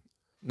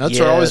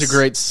 Nuts are always a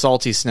great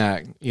salty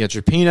snack. You got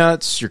your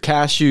peanuts, your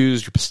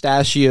cashews, your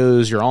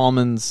pistachios, your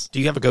almonds. Do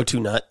you have a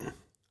go-to nut?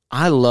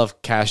 I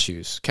love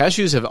cashews.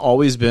 Cashews have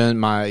always been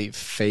my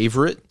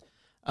favorite.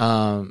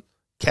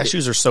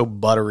 Cashews are so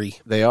buttery.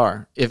 They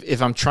are.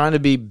 If I'm trying to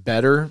be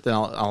better, then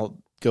I'll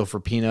go for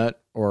peanut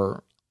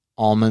or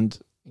almond.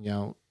 You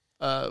know,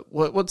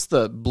 what's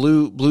the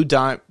blue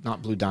diamond?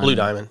 Not Blue Diamond. Blue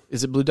Diamond.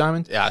 Is it Blue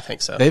Diamond? Yeah, I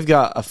think so. They've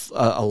got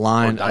a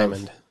line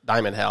Diamond. of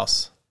Diamond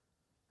House.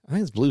 I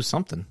think it's Blue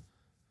something.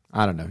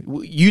 I don't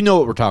know. You know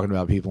what we're talking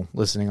about, people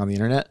listening on the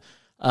internet.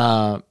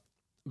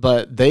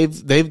 But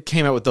they've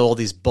came out with all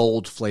these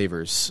bold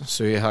flavors.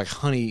 So you have like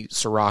honey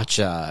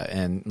sriracha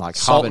and like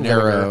salt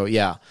habanero.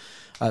 Yeah.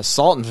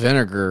 Salt and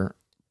vinegar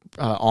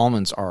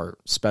almonds are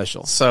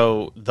special.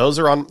 So those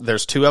are on,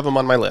 there's 2 of them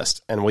on my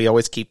list, and we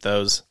always keep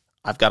those.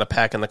 I've got a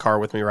pack in the car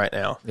with me right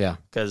now. Yeah.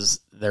 Because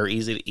they're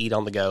easy to eat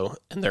on the go,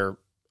 and their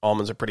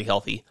almonds are pretty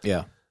healthy.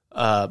 Yeah.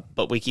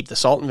 But we keep the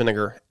salt and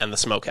vinegar and the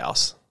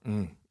smokehouse.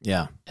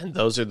 Yeah. And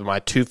those are my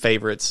 2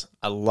 favorites.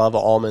 I love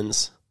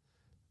almonds.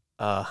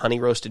 Honey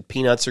roasted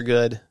peanuts are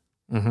good.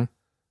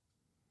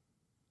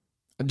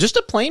 Just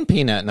a plain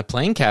peanut and a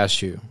plain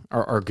cashew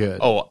are good.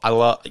 Oh, I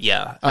love,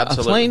 yeah,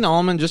 absolutely. A plain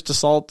almond, just a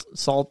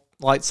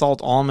light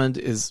salt almond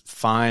is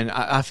fine.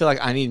 I feel like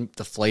I need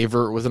the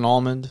flavor with an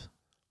almond.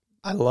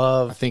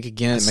 I think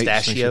again,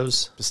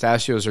 pistachios.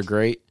 Pistachios are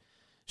great.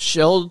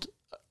 Shelled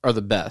are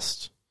the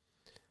best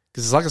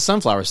because it's like a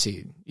sunflower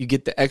seed. You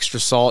get the extra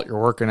salt. You're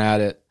working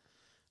at it.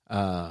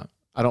 I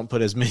don't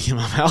put as many in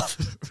my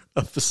mouth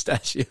of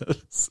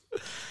pistachios.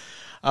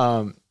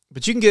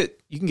 But you can get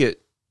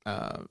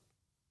how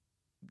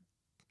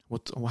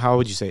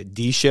would you say it?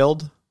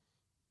 De-shelled?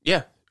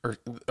 Yeah. Or,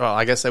 well,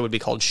 I guess they would be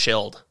called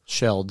shelled.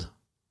 Shelled.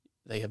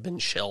 They have been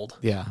shelled.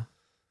 Yeah.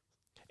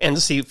 And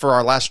to see, for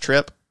our last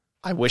trip,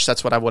 I wish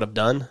that's what I would have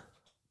done.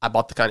 I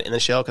bought the kind in the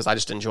shell because I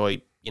just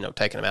enjoy,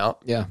 taking them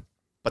out. Yeah.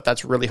 But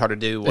that's really hard to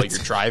do while you're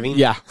driving.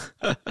 Yeah.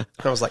 And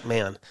I was like,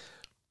 man,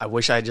 I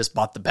wish I had just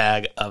bought the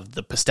bag of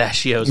the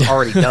pistachios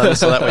already done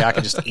so that way I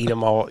could just eat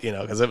them all,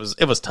 because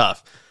it was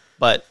tough.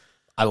 But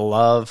I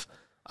love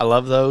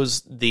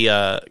those.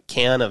 The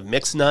can of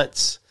mixed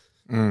nuts.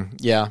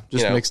 Yeah,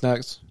 just mixed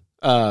nuts.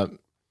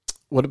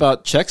 What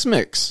about Chex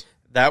Mix?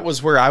 That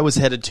was where I was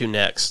headed to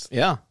next.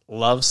 Yeah.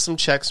 Love some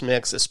Chex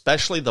Mix,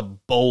 especially the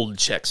bold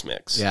Chex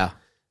Mix. Yeah.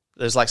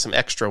 There's like some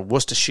extra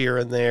Worcestershire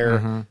in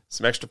there,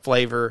 some extra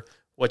flavor.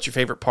 What's your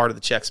favorite part of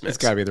the Chex Mix? It's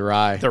got to be the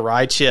rye. The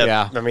rye chip.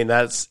 Yeah. I mean,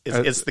 it's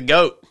the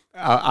GOAT.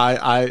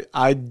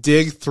 I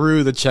dig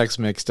through the Chex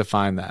Mix to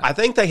find that. I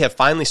think they have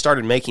finally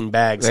started making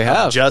bags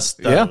of just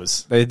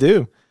those. Yeah, they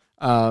do.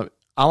 I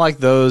like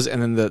those,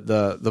 and then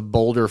the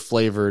bolder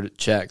flavored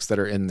Chex that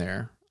are in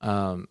there.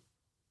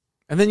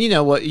 And then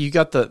you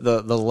got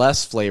the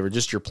less flavor,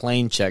 just your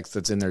plain Chex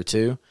that's in there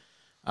too.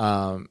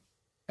 And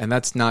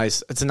that's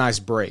nice. It's a nice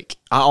break.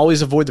 I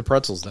always avoid the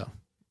pretzels though,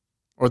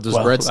 or those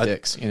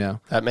breadsticks.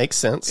 That makes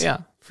sense. Yeah,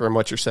 from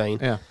what you're saying.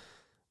 Yeah.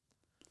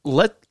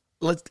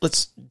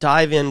 Let's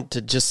dive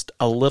into just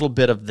a little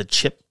bit of the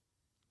chip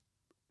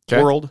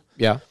world.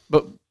 Yeah,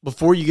 but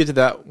before you get to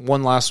that,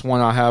 one last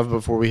one I have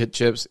before we hit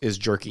chips is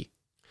jerky.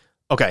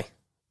 Okay.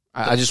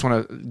 I just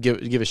want to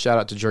give a shout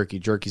out to jerky.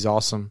 Jerky's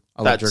awesome.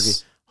 I love jerky.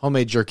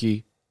 Homemade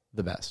jerky,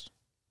 the best.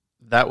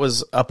 That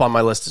was up on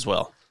my list as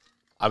well.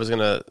 I was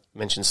going to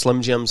mention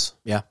Slim Jims.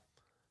 Yeah.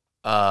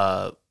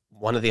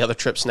 One of the other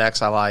trip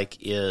snacks I like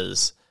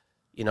is,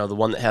 the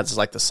one that has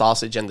like the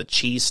sausage and the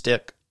cheese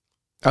stick.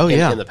 Oh,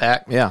 in the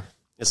pack. Yeah.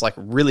 It's like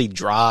really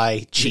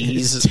dry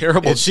cheese. It's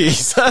terrible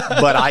cheese.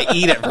 But I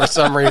eat it for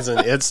some reason.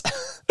 It's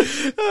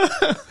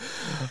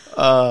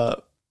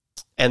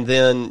and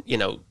then,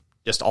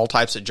 just all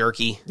types of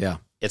jerky. Yeah.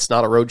 It's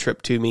not a road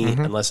trip to me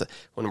unless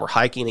when we're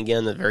hiking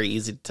again. They're very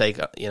easy to take.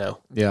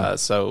 Yeah.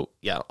 So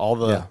yeah,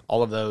 all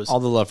of those. All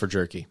the love for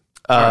jerky.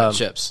 All right,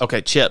 chips.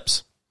 Okay,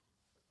 chips.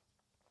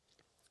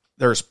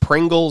 There's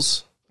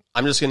Pringles.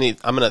 I'm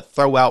gonna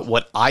throw out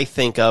what I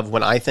think of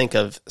when I think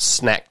of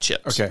snack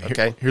chips.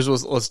 Okay. Here's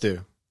what let's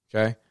do.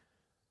 Okay.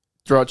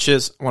 Throw out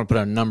chips. I want to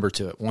put a number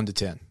to it, 1 to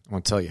 10. I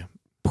want to tell you.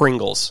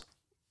 Pringles.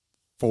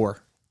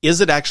 4.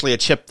 Is it actually a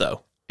chip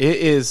though? It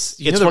is.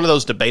 It's one of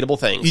those debatable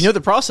things. You know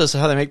the process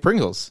of how they make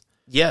Pringles.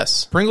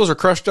 Yes. Pringles are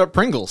crushed up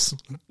Pringles.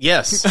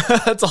 Yes.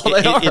 That's all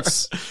they are.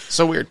 It's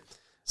so weird.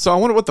 So I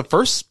wonder what the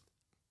first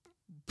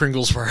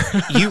Pringles were.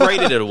 You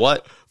rated it a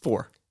what?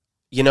 4.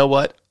 You know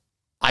what?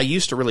 I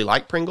used to really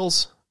like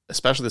Pringles,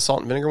 especially the salt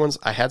and vinegar ones.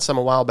 I had some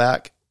a while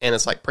back, and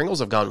it's like Pringles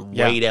have gone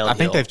way downhill. I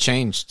think they've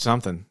changed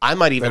something. I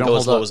might even go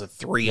as low as a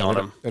 3 on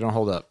them. They don't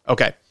hold up.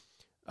 Okay.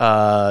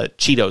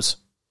 Cheetos.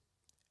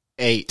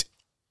 8.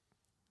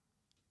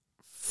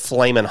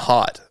 Flamin'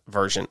 Hot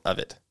version of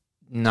it.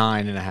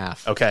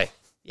 9.5. Okay.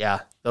 Yeah.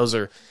 Those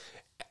are...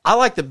 I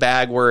like the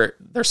bag where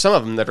there's some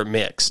of them that are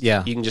mixed.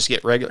 Yeah. You can just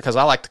get regular, because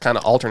I like to kind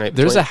of alternate.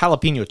 There's a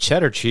jalapeno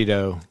cheddar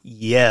Cheeto.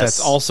 Yes.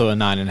 That's also a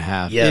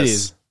 9.5. Yes. It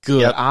is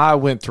good. Yep. I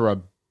went through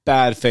a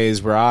bad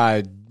phase where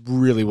I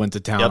really went to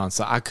town on,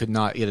 so I could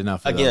not eat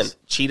enough of Again, those.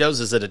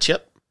 Cheetos, is it a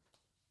chip?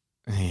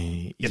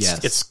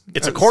 Yes.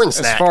 It's a corn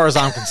snack. As far as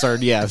I'm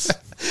concerned, yes.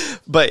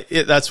 But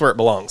that's where it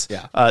belongs.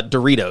 Yeah.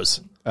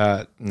 Doritos.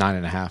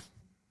 9.5.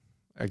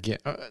 Again,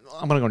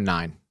 I'm going to go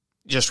 9.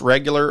 Just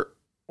regular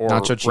or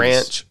Nacho cheese.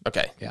 ranch?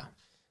 Okay. Yeah.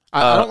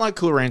 I don't like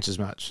Cool Ranch as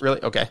much.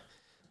 Really? Okay.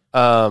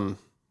 Let's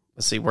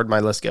see. Where'd my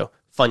list go?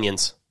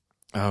 Funyuns.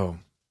 Oh,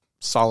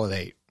 solid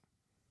 8.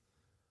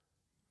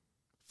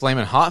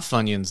 Flamin' Hot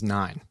Funyuns,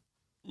 9.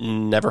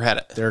 Never had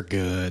it. They're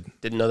good.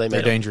 Didn't know they made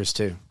They're them. dangerous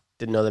too.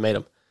 Didn't know they made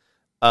them.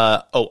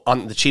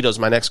 On the Cheetos,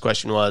 my next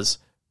question was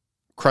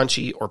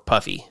crunchy or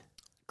puffy?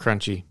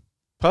 Crunchy.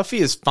 Puffy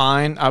is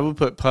fine. I would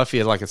put Puffy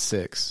at like a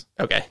 6.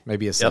 Okay.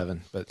 Maybe a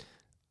 7. But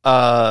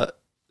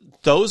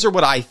those are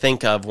what I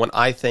think of when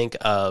I think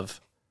of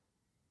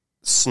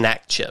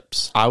snack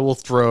chips. I will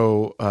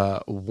throw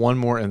one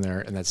more in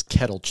there, and that's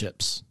kettle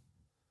chips.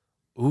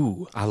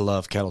 Ooh. I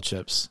love kettle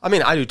chips. I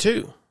mean, I do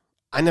too.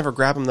 I never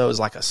grab them though as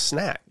like a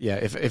snack. Yeah,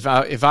 if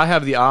I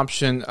have the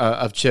option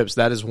of chips,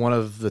 that is one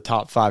of the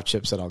top 5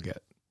 chips that I'll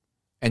get,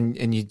 and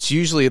it's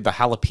usually the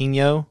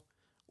jalapeno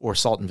or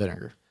salt and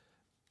vinegar.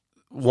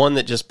 One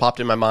that just popped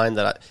in my mind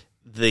that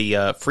the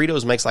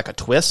Fritos makes like a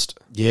twist.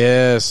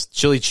 Yes,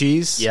 chili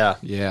cheese.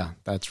 Yeah,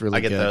 that's really. I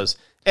get good. those,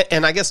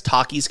 and I guess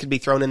Takis could be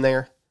thrown in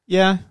there.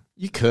 Yeah,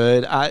 you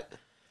could. I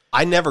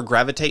never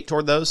gravitate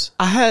toward those.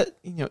 I had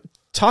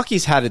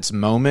Takis had its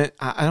moment.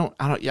 I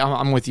don't. Yeah,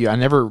 I'm with you. I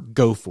never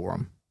go for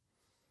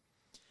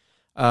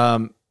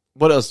them.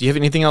 What else? Do you have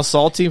anything else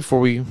salty before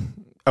we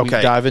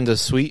dive into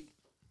sweet?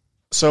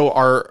 So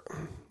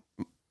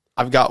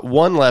I've got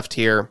one left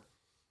here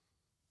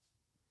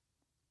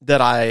that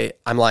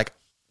I'm like,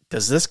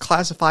 does this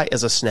classify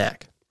as a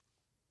snack?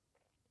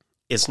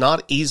 It's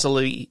not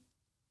easily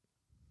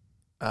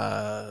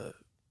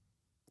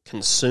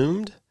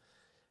consumed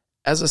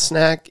as a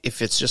snack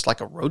if it's just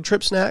like a road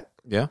trip snack.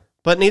 Yeah.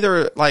 But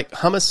neither, like,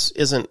 hummus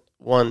isn't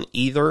one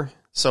either.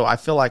 So I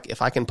feel like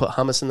if I can put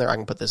hummus in there, I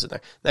can put this in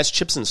there. That's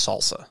chips and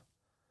salsa.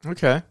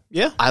 Okay.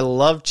 Yeah. I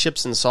love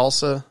chips and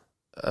salsa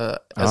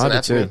as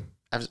an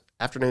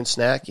afternoon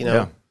snack,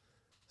 Yeah.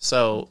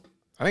 So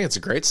I think it's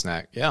a great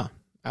snack. Yeah,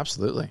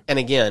 absolutely. And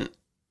again,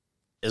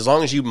 as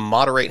long as you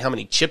moderate how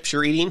many chips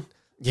you're eating,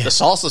 Yeah. the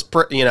salsa's,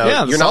 you're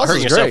not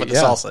hurting yourself with the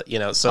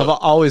salsa, So I've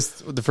always,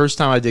 the first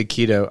time I did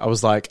keto, I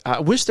was like, I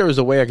wish there was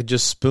a way I could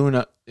just spoon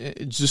in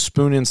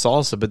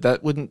salsa, but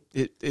that wouldn't,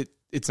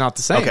 it's not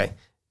the same. Okay.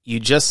 You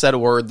just said a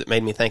word that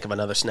made me think of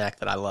another snack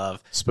that I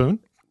love. Spoon?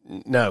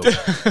 No.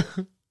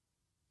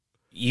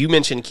 You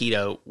mentioned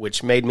keto,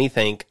 which made me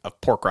think of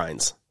pork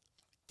rinds.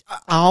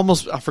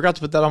 I forgot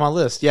to put that on my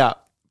list. Yeah.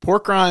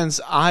 Pork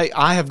rinds,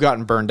 I have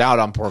gotten burned out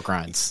on pork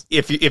rinds.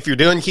 If you're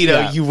doing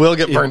keto, you will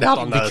get burned out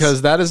on those.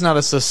 Because that is not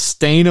a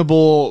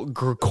sustainable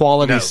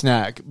quality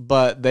snack,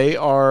 but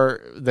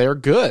they're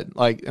good.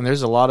 Like, and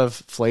there's a lot of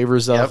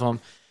flavors of them.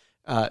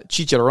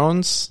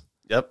 Chicharrones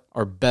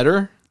are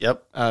better.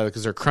 Yep.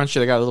 Because they're crunchy.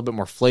 They got a little bit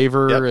more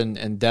flavor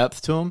and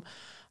depth to them.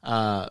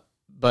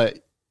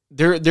 But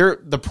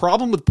the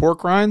problem with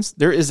pork rinds,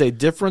 there is a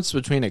difference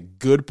between a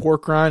good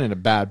pork rind and a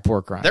bad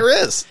pork rind.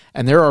 There is.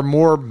 And there are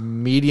more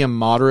medium,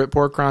 moderate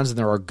pork rinds than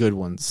there are good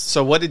ones.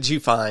 So what did you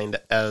find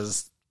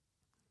as...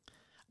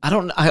 I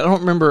don't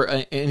remember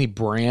any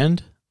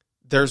brand.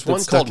 There's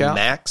one called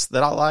Max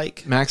that I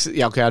like. Max,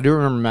 yeah, okay, I do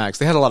remember Max.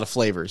 They had a lot of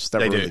flavors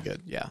that were really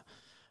good. Yeah.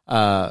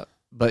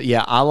 But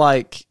yeah, I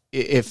like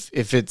if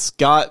it's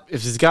got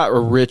a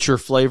richer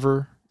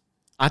flavor.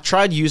 I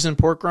tried using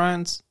pork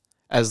rinds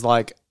as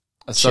like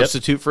a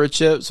substitute for a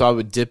chip, so I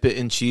would dip it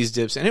in cheese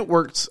dips, and it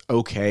worked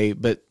okay,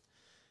 but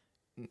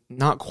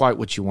not quite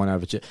what you want out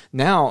of a chip.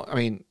 Now, I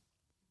mean,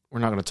 we're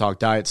not going to talk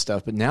diet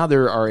stuff, but now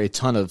there are a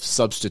ton of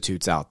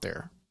substitutes out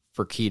there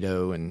for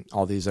keto and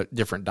all these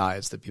different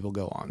diets that people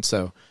go on.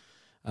 So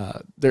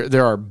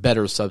There are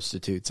better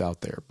substitutes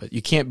out there, but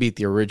you can't beat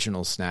the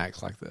original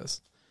snack like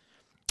this.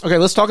 Okay,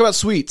 let's talk about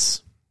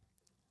sweets.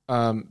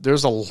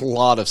 There's a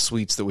lot of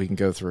sweets that we can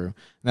go through. And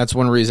that's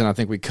one reason I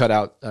think we cut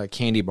out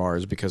candy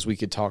bars, because we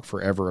could talk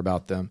forever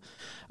about them.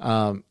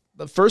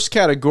 The first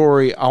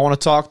category I want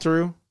to talk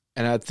through,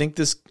 and I think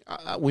this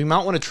we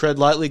might want to tread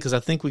lightly because I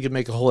think we could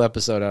make a whole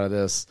episode out of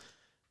this.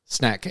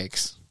 Snack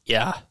cakes.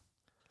 Yeah.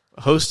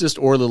 Hostess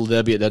or Little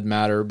Debbie, it doesn't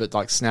matter, but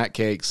like snack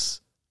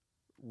cakes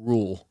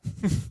rule.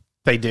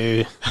 They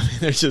do. I mean,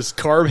 they're just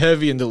carb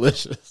heavy and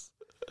delicious.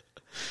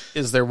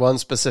 Is there one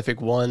specific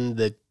one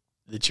that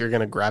you're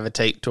going to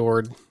gravitate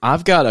toward?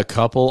 I've got a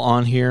couple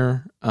on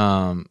here,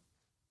 but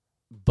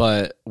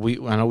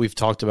I know we've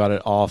talked about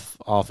it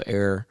off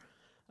air.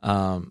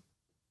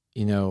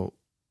 You know,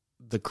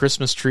 the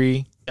Christmas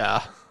tree.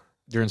 Yeah.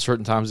 During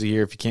certain times of the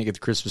year, if you can't get the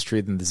Christmas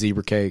tree, then the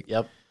zebra cake.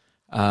 Yep.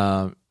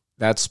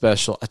 That's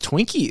special. A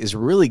Twinkie is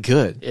really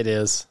good. It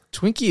is.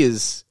 Twinkie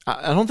is,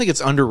 I don't think it's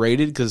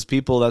underrated because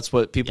that's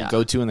what people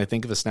go to when they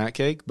think of a snack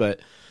cake, but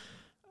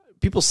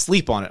people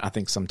sleep on it, I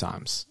think,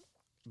 sometimes.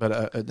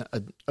 But an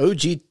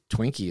OG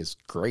Twinkie is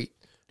great.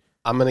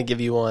 I'm going to give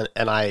you one,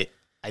 and I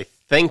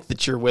think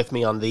that you're with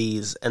me on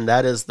these, and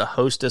that is the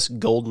Hostess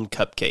Golden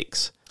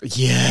Cupcakes.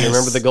 Yes. You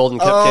remember the Golden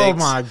Cupcakes? Oh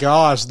my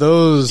gosh,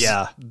 those.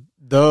 Yeah.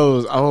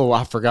 Those. Oh,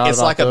 I forgot. It's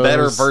about like a those.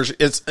 better version.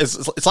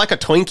 It's like a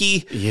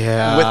Twinkie.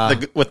 Yeah.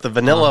 With the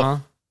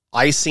vanilla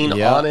icing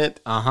on it.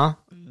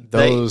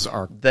 Those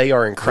are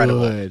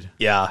incredible. Good.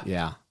 Yeah.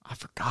 Yeah. I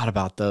forgot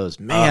about those.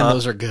 Man,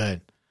 those are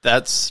good.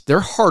 They're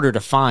harder to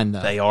find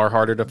though. They are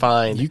harder to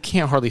find. You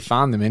can't hardly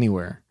find them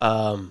anywhere.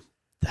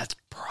 That's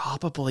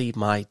probably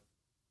my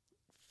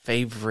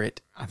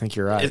favorite. I think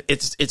you're right.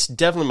 It's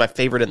definitely my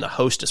favorite in the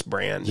Hostess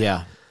brand.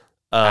 Yeah.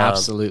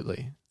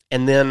 Absolutely.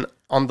 And then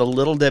on the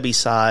Little Debbie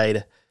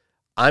side,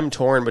 I'm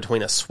torn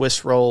between a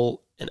Swiss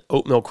roll, an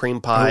oatmeal cream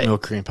pie. Oatmeal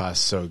cream pie is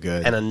so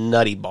good. And a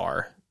Nutty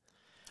Bar.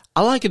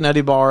 I like a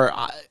Nutty Bar.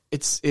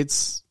 It's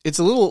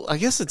a little, I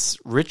guess it's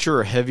richer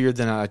or heavier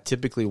than I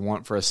typically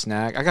want for a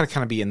snack. I got to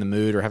kind of be in the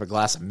mood or have a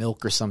glass of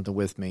milk or something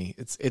with me.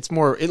 It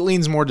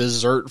leans more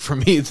dessert for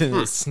me than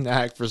a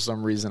snack for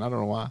some reason. I don't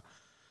know why.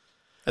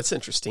 That's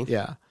interesting.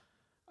 Yeah.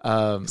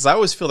 Because I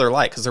always feel they're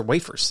light because they're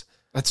wafers.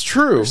 That's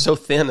true. They're so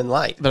thin and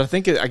light. But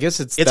I guess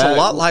it's a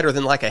lot lighter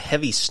than like a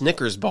heavy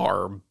Snickers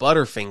bar or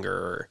Butterfinger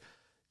or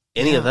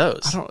any of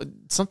those.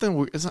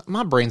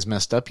 My brain's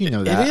messed up. You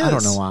know that. It is. I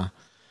don't know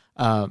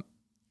why.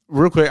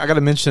 Real quick, I got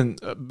to mention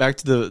back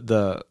to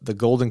the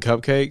golden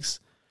cupcakes,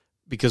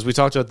 because we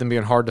talked about them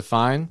being hard to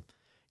find.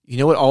 You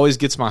know what always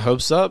gets my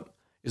hopes up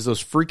is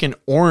those freaking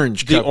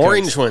orange cupcakes. The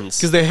orange ones.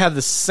 Because they have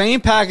the same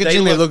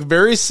packaging. They look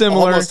very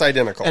similar. Almost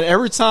identical. And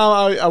every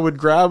time I would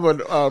grab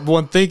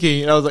one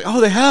thinking, and I was like,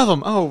 oh, they have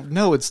them. Oh,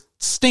 no, it's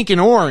stinking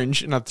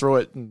orange. And I'd throw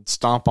it and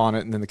stomp on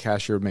it, and then the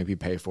cashier would make me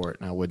pay for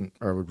it. And I would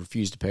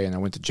refuse to pay. And I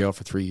went to jail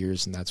for 3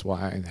 years, and that's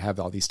why I have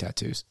all these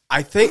tattoos.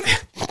 I think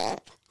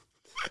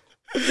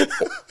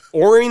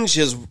orange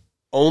is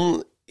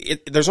only...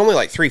 there's only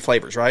like 3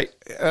 flavors, right?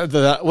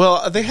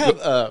 They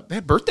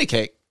have birthday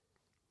cake.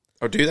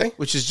 Oh, do they?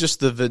 Which is just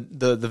the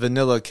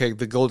vanilla cake,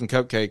 the golden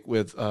cupcake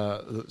with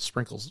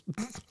sprinkles.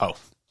 Oh,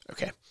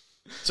 okay.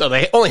 So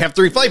they only have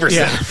 3 flavors.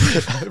 Yeah,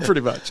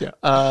 pretty much.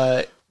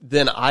 Yeah.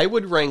 Then I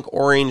would rank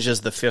orange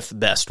as the 5th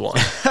best one.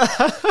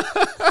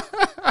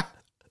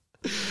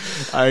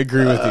 I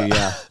agree with you.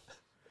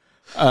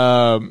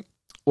 Yeah.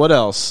 What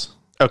else?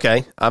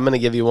 Okay, I'm going to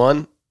give you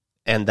one,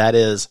 and that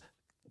is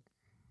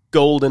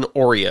golden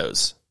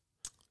Oreos.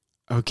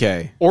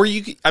 Okay. Or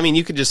you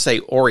could just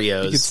say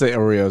Oreos. You could say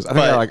Oreos. I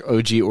think I like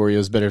OG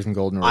Oreos better than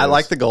golden Oreos. I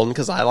like the golden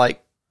because I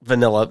like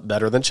vanilla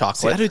better than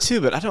chocolate. See, I do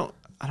too, but I don't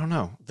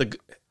know.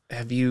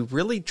 Have you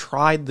really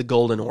tried the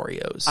golden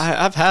Oreos?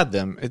 I've had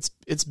them.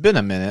 It's been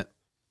a minute,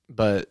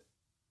 but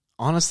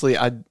honestly,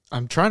 I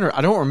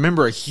don't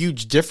remember a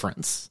huge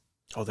difference.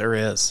 Oh, there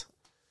is.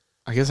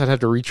 I guess I'd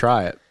have to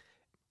retry it.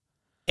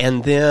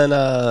 And then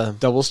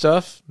double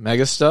stuff,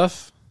 mega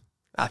stuff.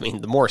 I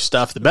mean, the more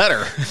stuff, the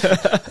better.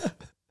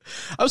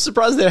 I'm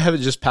surprised they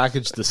haven't just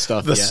packaged the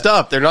stuff.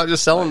 Stuff. They're not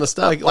just selling the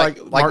stuff like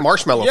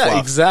marshmallow fluff. Yeah,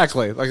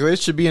 exactly. Like they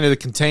should be in a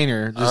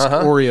container, just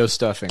Oreo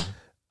stuffing.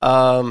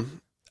 I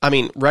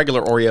mean,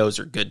 regular Oreos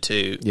are good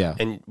too. Yeah.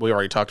 And we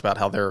already talked about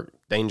how they're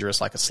dangerous,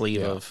 like a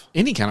sleeve of...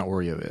 Any kind of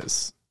Oreo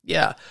is.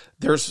 Yeah.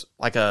 There's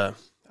like I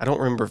don't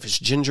remember if it's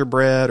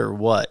gingerbread or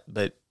what,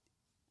 but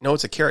no,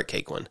 it's a carrot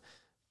cake one.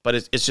 But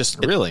it's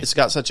just... Really? It's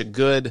got such a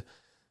good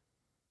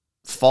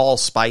fall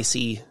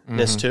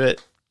spiciness to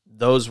it.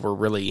 Those were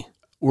really...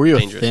 Oreo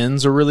dangerous.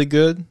 Thins are really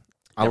good.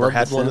 Never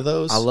had one of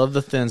those. I love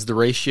the Thins. The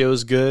ratio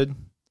is good.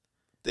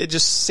 It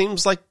just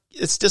seems like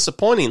it's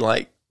disappointing.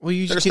 Like,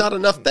 there's not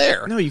enough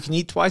there. No, you can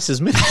eat twice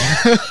as many.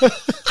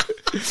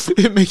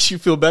 It makes you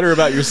feel better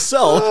about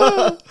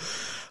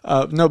yourself.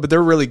 No, but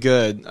they're really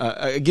good.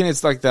 Again,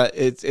 it's like that.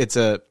 It's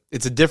a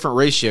different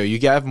ratio. You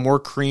have more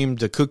cream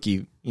to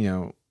cookie,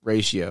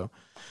 ratio.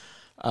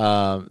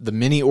 The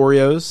mini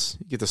Oreos,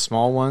 you get the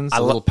small ones,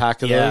 a little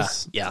pack of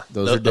those. Yeah,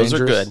 those are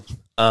dangerous.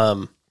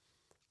 good.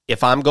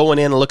 if I'm going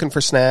in and looking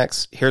for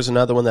snacks, here's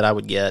another one that I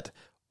would get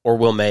or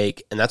will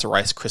make, and that's a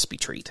Rice Krispie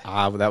treat.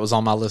 That was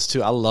on my list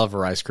too. I love a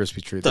Rice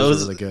Krispie treat.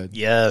 Those are really good.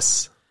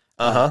 Yes.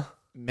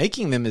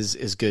 Making them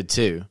is good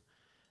too.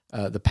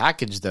 The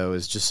package though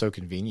is just so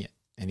convenient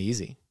and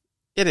easy.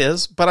 It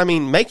is, but I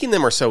mean, making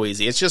them are so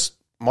easy. It's just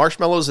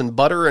marshmallows and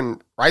butter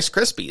and Rice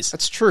Krispies.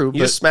 That's true.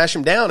 You just smash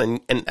them down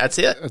and that's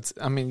it.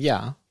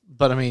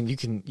 But I mean, you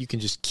can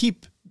just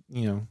keep,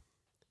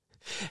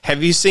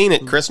 Have you seen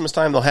at Christmas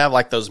time they'll have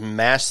like those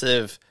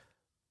massive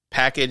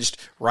packaged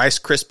Rice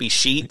Krispie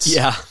sheets?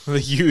 Yeah, the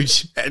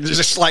huge. And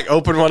just like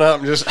open one up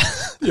and just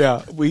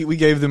Yeah, we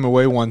gave them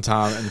away one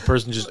time, and the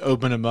person just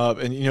opened them up,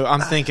 and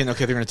I'm thinking,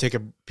 okay, they're going to take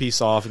a piece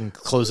off and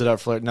close it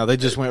up for it. No, they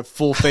just went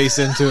full face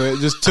into it,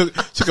 just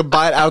took a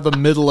bite out of the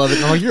middle of it.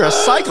 And I'm like, you're a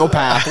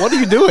psychopath. What are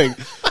you doing?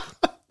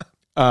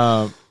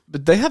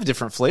 But they have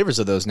different flavors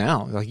of those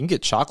now. Like you can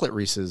get chocolate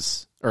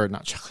Reese's, or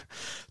not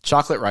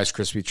chocolate Rice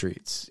Krispie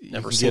treats. Never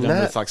you can seen get them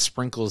that. with like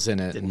sprinkles in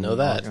it. Didn't know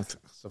that.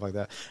 Stuff like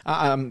that.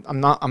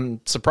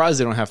 I'm surprised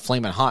they don't have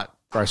flaming hot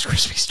Rice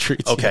Krispie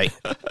treats. Okay.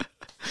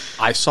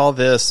 I saw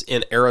this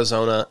in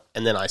Arizona,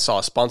 and then I saw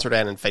a sponsored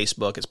ad on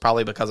Facebook. It's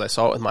probably because I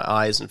saw it with my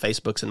eyes and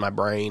Facebook's in my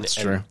brain. That's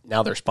and true.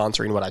 Now they're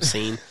sponsoring what I've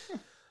seen.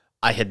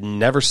 I had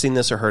never seen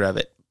this or heard of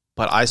it,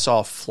 but I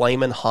saw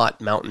Flamin'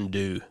 Hot Mountain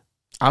Dew.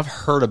 I've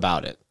heard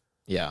about it.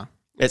 Yeah.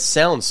 It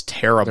sounds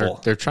terrible.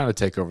 They're trying to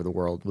take over the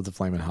world with the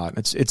Flamin' Hot.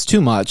 It's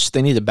too much.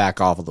 They need to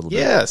back off a little bit.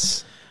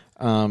 Yes.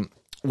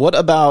 What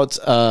about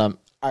I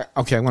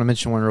want to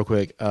mention one real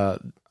quick.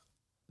 The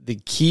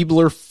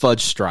Keebler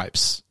Fudge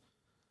Stripes.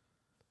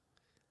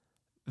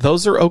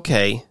 Those are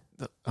okay.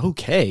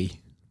 Okay.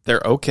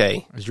 They're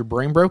okay. Is your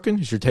brain broken?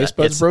 Is your taste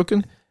buds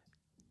broken?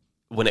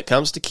 When it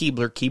comes to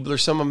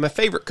Keebler's some of my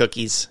favorite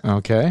cookies.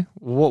 Okay.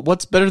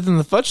 What's better than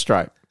the Fudge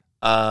Stripe?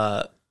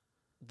 The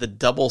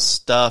double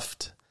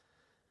stuffed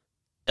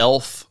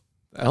elf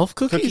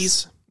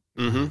cookies?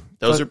 Mm-hmm.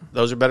 Those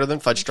are better than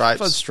Fudge Stripes.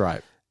 Fudge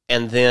Stripe.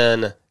 And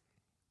then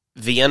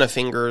Vienna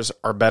Fingers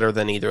are better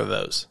than either of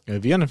those. Yeah,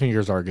 Vienna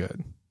Fingers are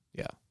good.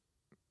 Yeah.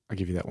 I'll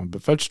give you that one.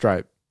 But Fudge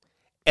Stripe.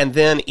 And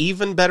then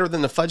even better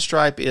than the Fudge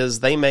Stripe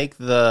is they make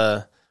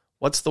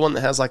what's the one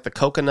that has like the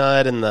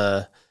coconut and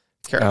the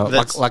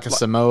like a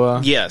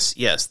Samoa.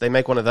 Yes. They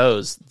make one of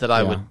those that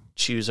I would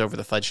choose over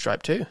the Fudge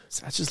Stripe too.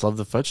 I just love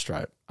the Fudge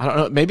Stripe. I don't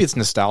know. Maybe it's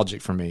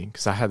nostalgic for me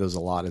because I had those a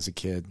lot as a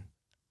kid.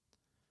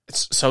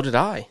 So did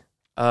I.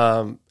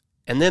 And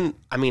then,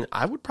 I mean,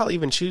 I would probably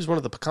even choose one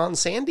of the pecan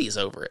sandies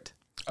over it.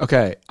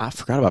 Okay, I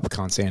forgot about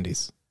pecan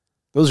sandies.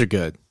 Those are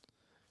good.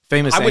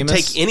 Famous I would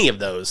Amos. take any of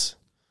those.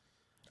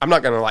 I'm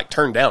not going to like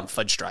turn down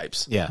Fudge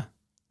Stripes. Yeah.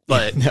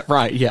 But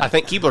right, yeah. I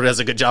think Keebler does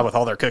a good job with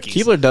all their cookies.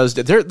 Keebler does.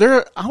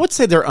 They're I would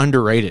say they're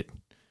underrated.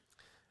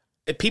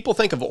 If people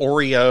think of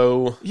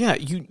Oreo. Yeah,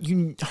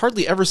 you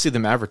hardly ever see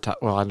them advertise.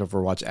 Well, I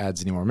never watch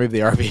ads anymore. Maybe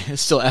they are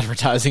still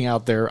advertising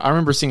out there. I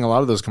remember seeing a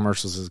lot of those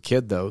commercials as a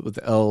kid, though, with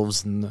the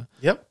elves and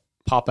the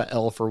Papa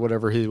Elf or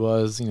whatever he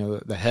was,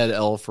 the head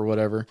elf or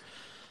whatever.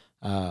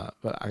 But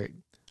I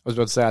was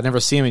about to say I never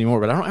see them anymore,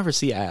 but I don't ever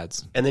see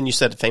ads. And then you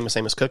said Famous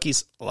Amos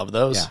cookies. Love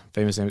those. Yeah,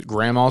 Famous Amos.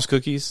 Grandma's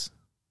cookies.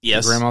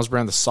 Yes. The Grandma's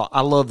brand.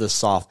 I love the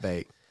soft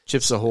bake.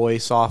 Chips Ahoy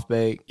soft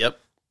bake. Yep.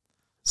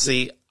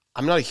 See,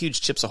 I'm not a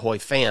huge Chips Ahoy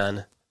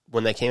fan.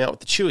 When they came out with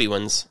the chewy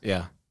ones,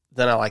 then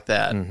I like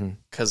that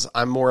because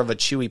I'm more of a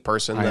chewy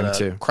person than a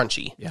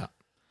crunchy. Yeah.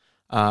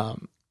 Of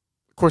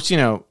course,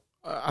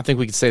 I think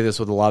we could say this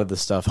with a lot of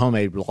this stuff.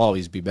 Homemade will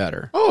always be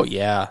better. Oh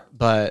yeah,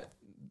 but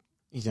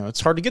it's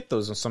hard to get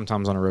those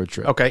sometimes on a road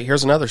trip. Okay,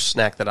 here's another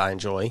snack that I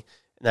enjoy, and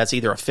that's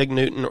either a Fig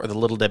Newton or the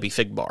Little Debbie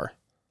Fig Bar.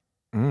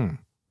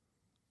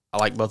 I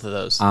like both of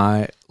those.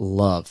 I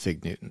love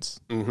Fig Newtons.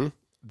 Mm-hmm.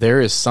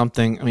 There is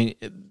something. I mean,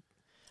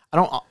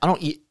 I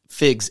don't eat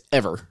figs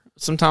ever.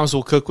 Sometimes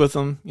we'll cook with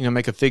them,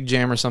 make a fig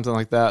jam or something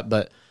like that.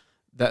 But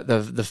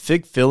the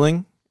fig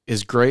filling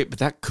is great, but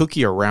that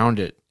cookie around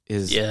it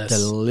is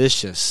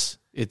delicious.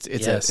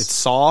 It's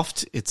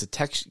soft. It's a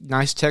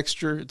nice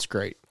texture. It's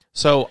great.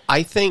 So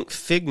I think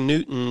Fig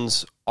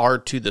Newtons are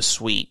to the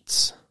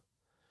sweets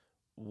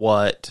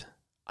what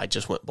I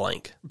just went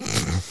blank.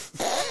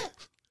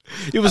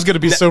 It was going to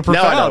be so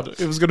profound.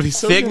 It was going to be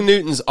so Fig good.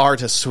 Newtons are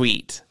to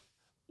sweet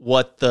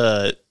what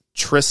the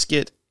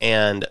Triscuit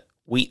and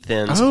Wheat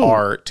Thins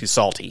are to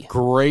salty.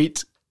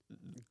 Great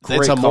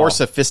It's a call. more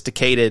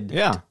sophisticated,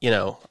 Yeah.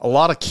 A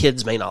lot of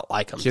kids may not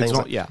like them. Kids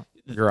won't, yeah,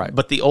 you're right.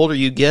 But the older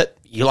you get,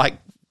 you like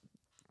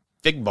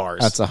fig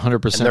bars. That's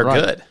 100% and they're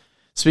right. good.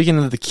 Speaking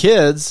of the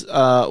kids,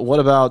 what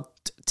about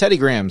Teddy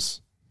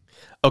Grahams?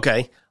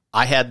 Okay.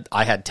 I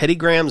had Teddy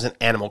Grahams and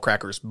Animal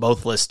Crackers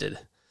both listed.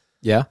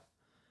 Yeah.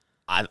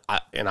 I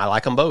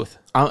like them both.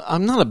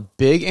 I'm not a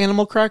big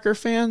Animal Cracker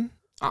fan.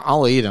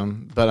 I'll eat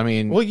them, but I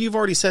mean... Well, you've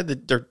already said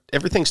that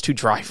everything's too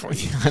dry for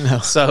you. I know.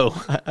 So,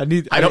 I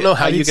don't know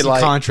how you can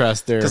like...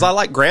 contrast there. Because I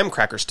like graham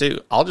crackers,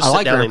 too. I'll just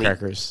sit down graham and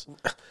crackers.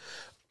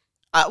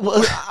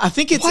 I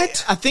think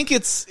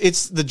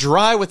it's the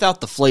dry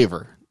without the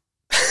flavor.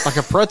 Like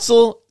a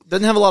pretzel,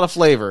 Doesn't have a lot of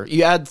flavor.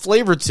 You add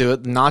flavor to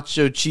it,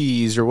 nacho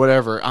cheese or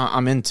whatever.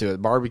 I'm into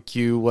it.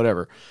 Barbecue,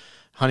 whatever.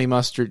 Honey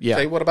mustard. Yeah.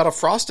 Okay, what about a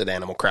frosted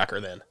animal cracker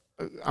then?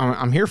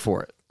 I'm here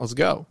for it. Let's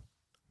go.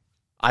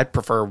 I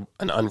prefer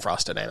an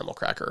unfrosted animal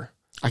cracker.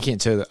 I can't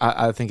tell you that.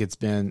 I think it's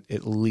been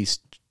at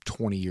least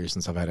 20 years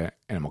since I've had an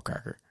animal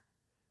cracker.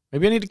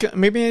 Maybe I need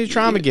to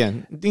try them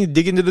again. I need to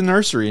dig into the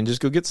nursery and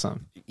just go get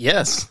some.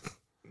 Yes.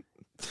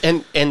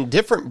 And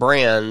different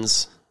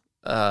brands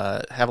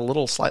have a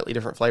little slightly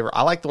different flavor.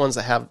 I like the ones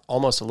that have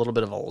almost a little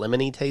bit of a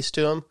lemony taste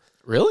to them.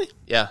 Really?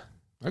 Yeah.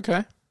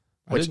 Okay.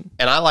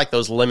 And I like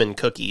those lemon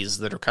cookies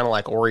that are kind of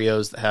like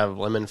Oreos that have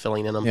lemon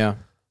filling in them. Yeah.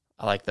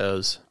 I like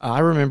those. I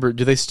remember,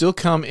 do they still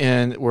come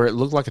in where it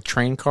looked like a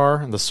train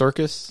car in the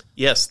circus?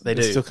 Yes, they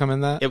do. Still come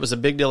in that? It was a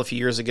big deal a few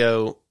years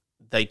ago.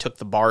 They took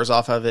the bars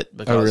off of it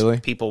because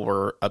people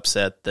were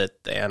upset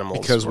that the animals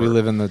Because we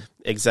live in the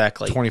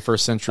exactly 21st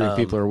century.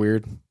 People are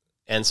weird.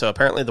 And so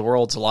apparently the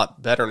world's a lot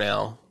better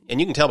now. And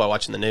you can tell by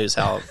watching the news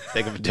how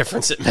big of a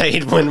difference it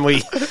made when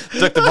we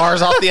took the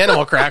bars off the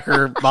animal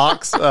cracker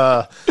box.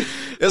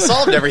 It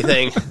solved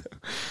everything.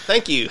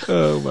 Thank you.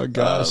 Oh, my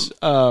gosh.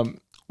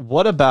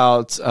 What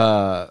about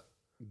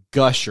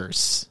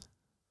Gushers?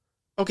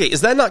 Okay,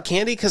 is that not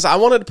candy? Because I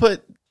wanted to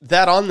put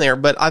that on there,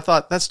 but I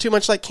thought that's too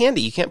much like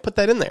candy. You can't put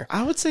that in there.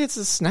 I would say it's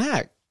a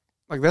snack.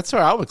 Like, that's how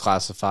I would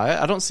classify it.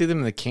 I don't see them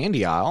in the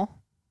candy aisle.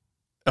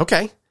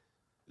 Okay.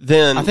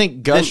 Then I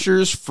think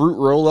Gushers, fruit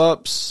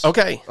roll-ups.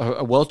 Okay.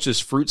 Welch's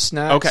fruit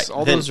snacks. Okay.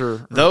 All then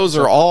those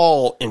are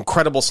all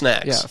incredible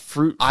snacks. Yeah,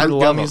 fruit I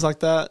love gummies them. like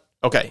that.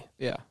 Okay.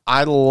 Yeah.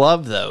 I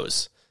love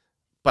those,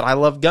 but I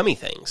love gummy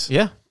things.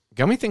 Yeah.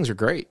 Gummy things are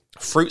great.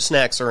 Fruit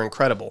snacks are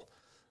incredible.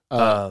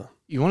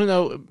 You want to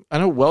know? I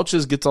know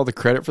Welch's gets all the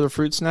credit for the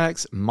fruit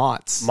snacks.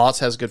 Mott's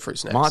has good fruit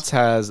snacks. Mott's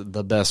has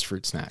the best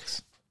fruit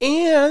snacks.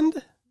 And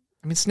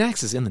I mean,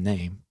 snacks is in the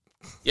name.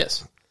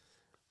 Yes.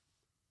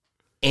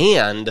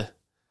 And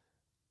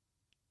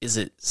is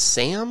it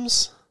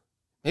Sam's?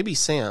 Maybe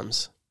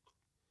Sam's.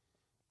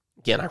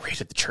 Again, I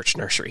read at the church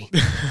nursery,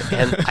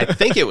 and I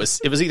think it was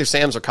either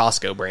Sam's or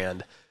Costco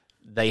brand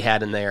they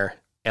had in there,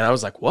 and I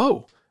was like,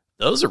 "Whoa,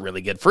 those are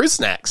really good fruit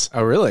snacks."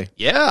 Oh, really?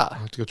 Yeah, I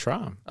have to go try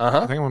them. Uh-huh.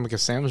 I think I'm gonna make a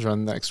Sam's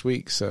run next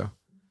week, so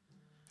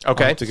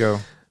okay, I'll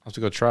have to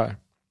go try.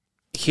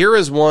 Here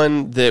is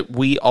one that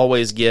we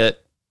always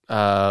get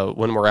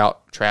when we're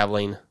out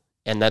traveling,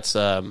 and that's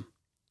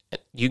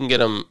you can get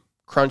them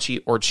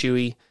crunchy or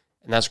chewy,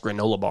 and that's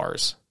granola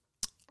bars.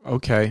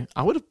 Okay,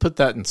 I would have put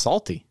that in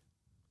salty.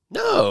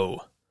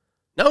 No.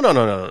 You're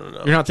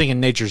not thinking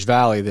Nature's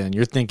Valley, then.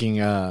 You're thinking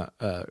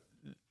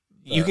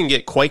you can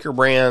get Quaker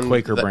brand.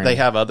 Brand. They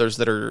have others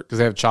that are because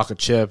they have chocolate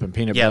chip and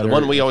peanut butter. Yeah, the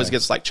one we always get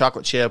is like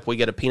chocolate chip. We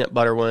get a peanut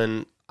butter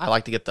one. I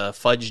like to get the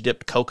fudge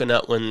dipped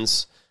coconut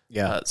ones.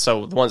 Yeah.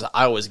 So the ones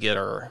I always get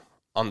are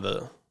on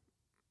the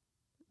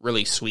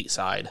really sweet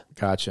side.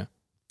 Gotcha.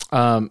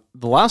 The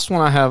last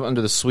one I have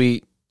under the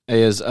sweet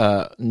is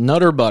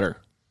Nutter Butter.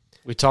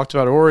 We talked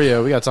about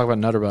Oreo. We got to talk about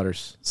Nutter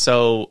Butters.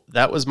 So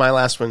that was my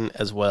last one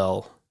as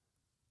well.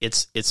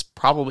 It's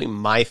probably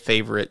my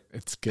favorite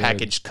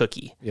packaged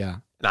cookie. Yeah.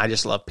 And I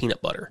just love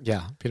peanut butter.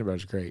 Yeah, peanut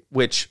butter's great.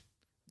 Which,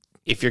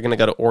 if you're going to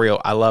go to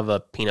Oreo, I love a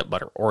peanut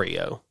butter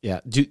Oreo.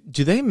 Yeah. Do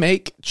they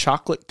make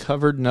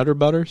chocolate-covered Nutter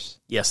Butters?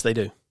 Yes, they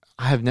do.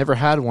 I have never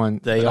had one.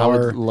 I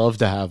would love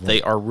to have one.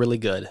 They are really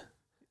good.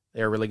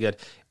 They are really good.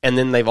 And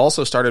then they've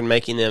also started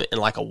making them in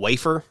like a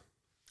wafer.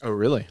 Oh,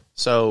 really?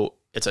 So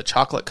it's a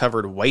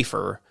chocolate-covered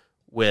wafer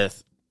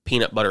with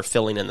peanut butter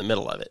filling in the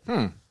middle of it.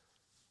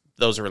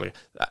 Those are really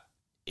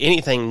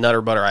anything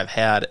Nutter Butter I've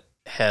had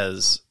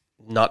has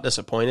not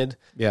disappointed.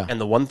 Yeah. And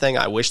the one thing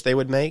I wish they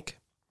would make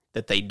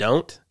that they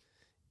don't,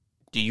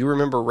 do you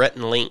remember Rhett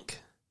and Link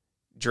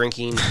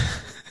drinking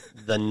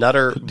the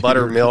Nutter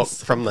Butter milk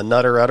from the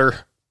Nutter Udder?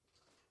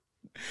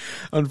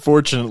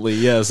 Unfortunately,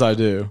 yes, I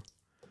do.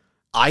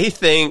 I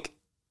think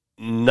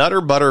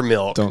Nutter Butter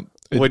milk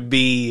would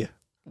be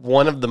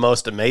one of the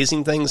most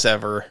amazing things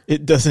ever.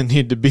 It doesn't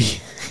need to be.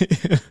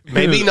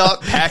 Maybe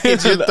not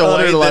package it the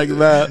way like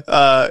that.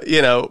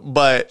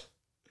 But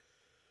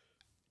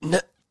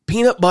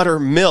peanut butter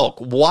milk.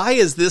 Why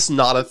is this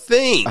not a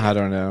thing? I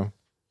don't know.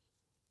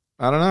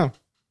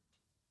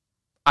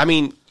 I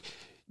mean,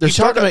 they're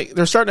starting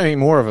to make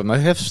more of them.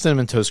 They have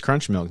Cinnamon Toast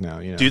Crunch milk now.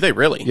 You know. Do they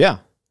really? Yeah.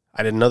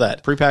 I didn't know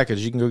that. Prepackaged.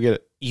 You can go get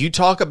it. You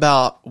talk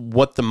about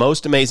what the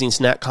most amazing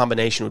snack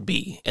combination would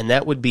be, and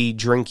that would be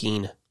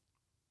drinking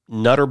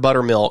Nutter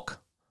Butter milk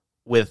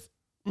with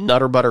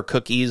Nutter Butter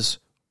cookies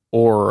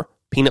or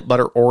peanut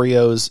butter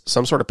Oreos,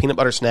 some sort of peanut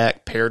butter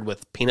snack paired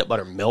with peanut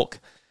butter milk.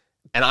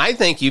 And I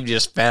think you've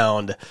just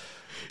found...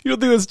 You don't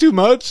think that's too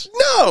much?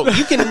 No,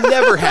 you can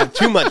never have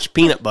too much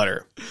peanut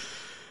butter.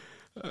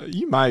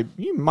 You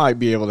might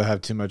be able to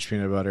have too much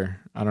peanut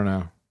butter. I don't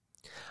know.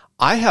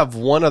 I have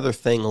one other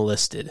thing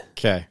listed.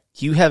 Okay.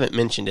 You haven't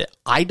mentioned it.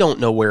 I don't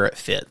know where it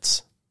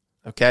fits.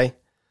 Okay?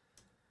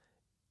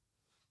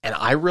 And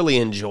I really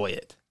enjoy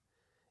it.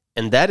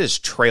 And that is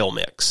trail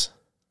mix.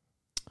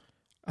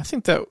 I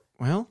think that,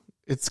 well,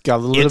 it's got a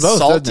little bit of both. It's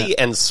salty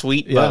and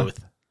sweet both.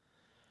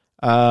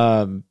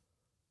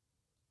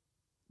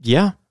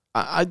 Yeah.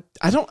 I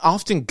don't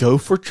often go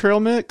for trail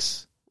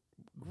mix.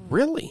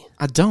 Really?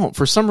 I don't.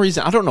 For some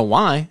reason, I don't know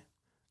why.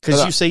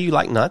 Because you say you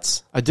like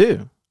nuts? I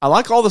do. I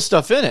like all the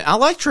stuff in it. I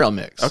like trail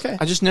mix. Okay.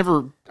 I just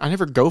never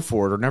go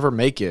for it or never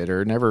make it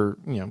or never,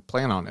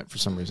 plan on it for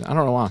some reason. I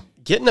don't know why.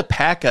 Getting a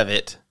pack of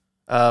it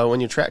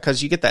when you try,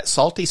 because you get that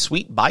salty,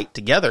 sweet bite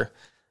together.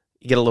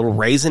 You get a little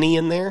raisiny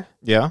in there.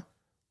 Yeah.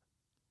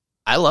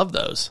 I love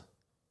those.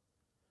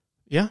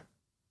 Yeah.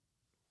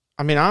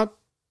 I mean, I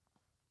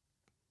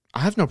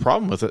have no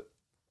problem with it.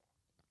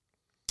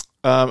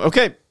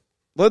 Okay.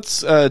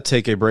 Let's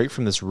take a break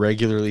from this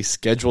regularly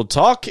scheduled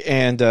talk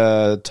and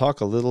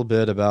talk a little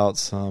bit about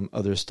some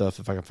other stuff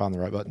if I can find the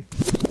right button.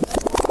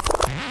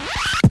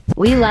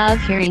 We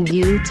love hearing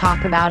you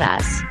talk about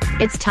us.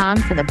 It's time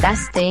for the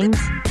best things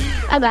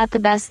about the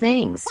best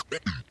things.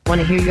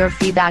 Want to hear your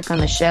feedback on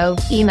the show?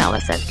 Email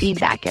us at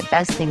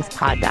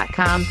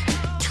feedback@bestthingspod.com,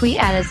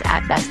 tweet at us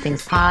at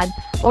bestthingspod,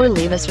 or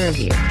leave us a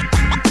review.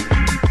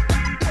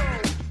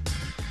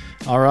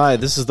 All right,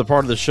 this is the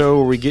part of the show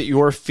where we get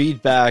your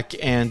feedback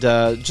and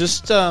we're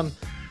going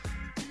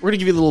to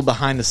give you a little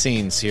behind the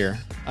scenes here.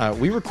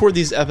 We record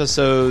these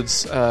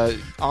episodes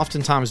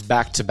oftentimes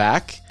back to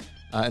back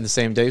in the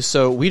same day,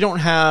 so we don't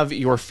have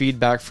your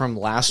feedback from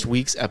last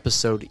week's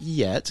episode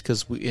yet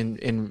because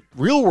in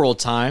real world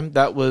time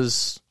that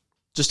was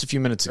just a few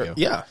minutes ago.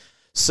 Yeah.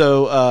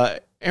 So,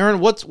 Aaron,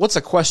 what's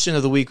a question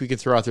of the week we could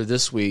throw out there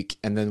this week,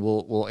 and then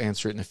we'll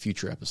answer it in a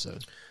future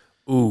episode.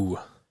 Ooh.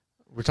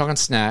 We're talking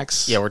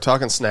snacks. Yeah, we're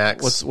talking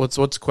snacks. What's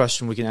a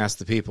question we can ask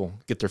the people,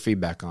 get their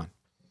feedback on?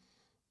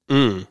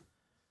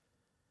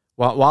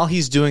 While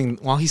he's thinking,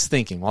 while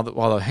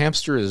the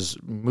hamster is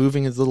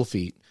moving his little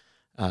feet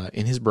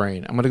in his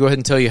brain, I'm going to go ahead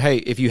and tell you, hey,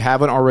 if you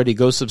haven't already,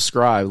 go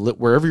subscribe.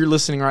 Wherever you're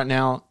listening right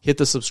now, hit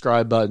the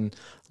subscribe button.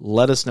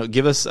 Let us know.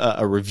 Give us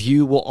a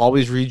review. We'll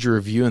always read your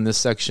review in this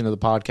section of the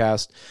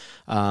podcast.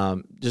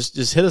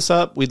 Just hit us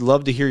up. We'd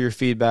love to hear your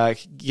feedback.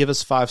 Give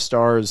us 5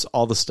 stars,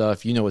 all the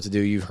stuff. You know what to do.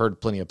 You've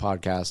heard plenty of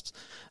podcasts.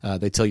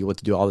 They tell you what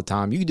to do all the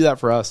time. You can do that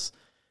for us.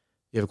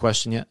 You have a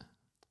question yet?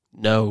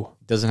 No.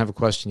 Doesn't have a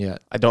question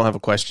yet. I don't have a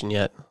question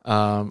yet.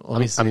 Let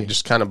me see. I'm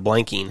just kind of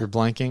blanking. You're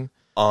blanking?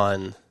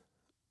 On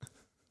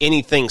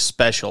anything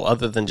special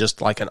other than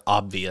just like an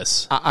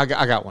obvious. I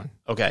got one.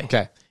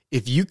 Okay.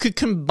 If you could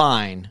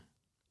combine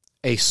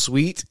a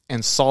sweet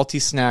and salty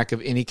snack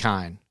of any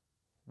kind,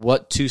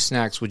 what 2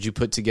 snacks would you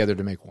put together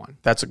to make one?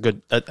 That's a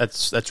good.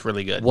 That's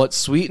really good. What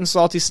sweet and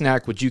salty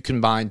snack would you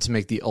combine to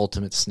make the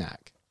ultimate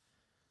snack?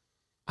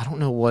 I don't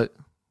know what.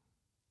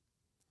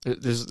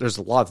 There's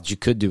a lot that you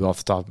could do off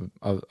the top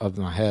of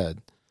my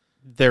head.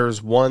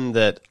 There's one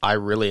that I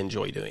really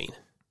enjoy doing.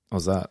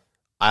 What's that?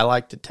 I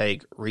like to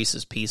take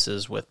Reese's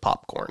Pieces with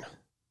popcorn.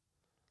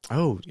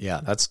 Oh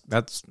yeah, that's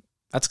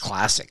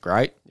classic,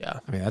 right? Yeah.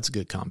 I mean, that's a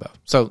good combo.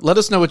 So let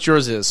us know what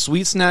yours is.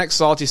 Sweet snack,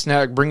 salty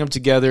snack, bring them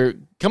together.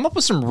 Come up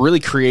with some really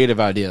creative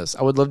ideas.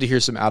 I would love to hear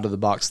some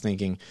out-of-the-box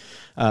thinking,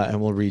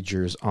 and we'll read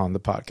yours on the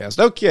podcast.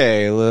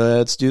 Okay,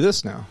 let's do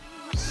this now.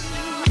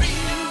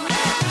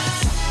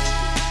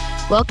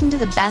 Welcome to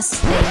the best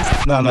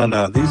things.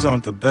 No. These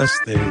aren't the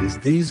best things.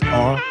 These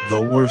are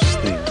the worst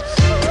things.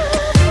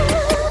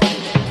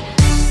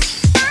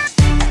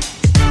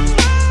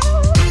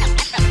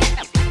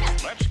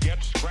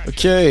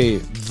 Okay,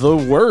 the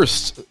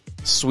worst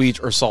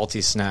sweet or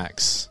salty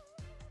snacks.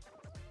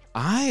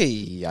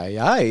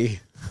 Ay.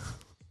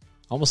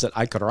 Almost said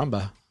ay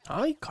caramba.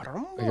 Ay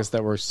caramba. I guess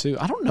that works too.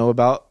 I don't know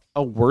about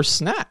a worse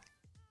snack.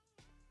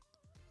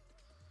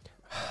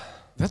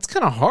 That's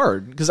kind of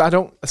hard because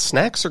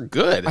Snacks are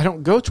good. I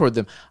don't go toward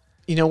them.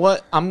 You know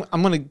what? I'm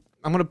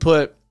gonna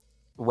put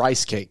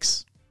rice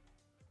cakes.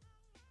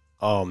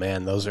 Oh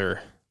man, those are.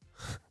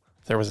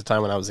 There was a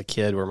time when I was a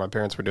kid where my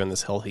parents were doing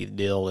this healthy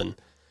deal and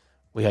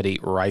we had to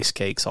eat rice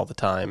cakes all the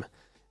time.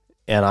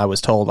 And I was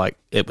told like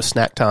it was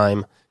snack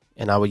time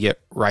and I would get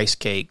rice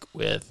cake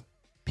with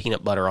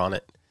peanut butter on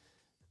it.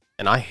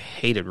 And I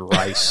hated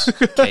rice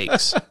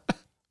cakes.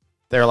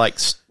 They're like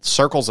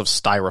circles of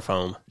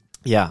styrofoam.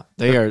 Yeah,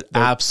 they're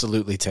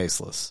absolutely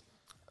tasteless.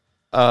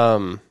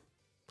 I'm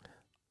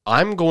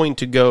going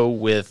to go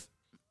with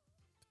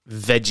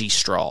veggie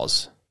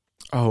straws.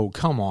 Oh,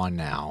 come on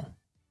now.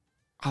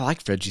 I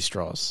like veggie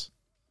straws.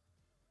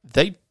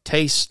 They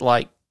taste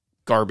like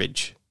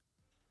garbage.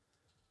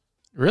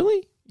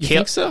 Really? You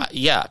think so?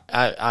 Yeah.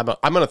 I'm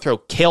going to throw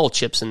kale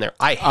chips in there.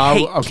 I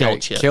hate kale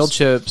chips. Kale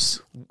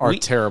chips are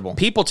terrible.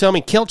 People tell me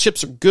kale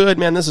chips are good,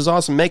 man. This is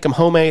awesome. Make them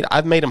homemade.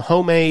 I've made them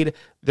homemade.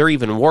 They're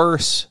even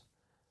worse.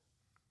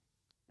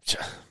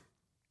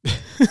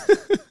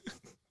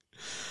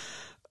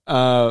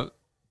 Yeah,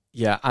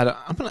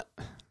 I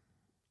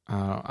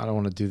don't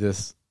want to do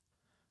this.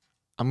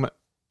 I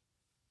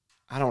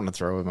don't want to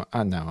throw him.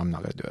 No, I'm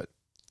not going to do it.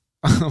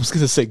 I was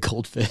going to say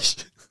goldfish.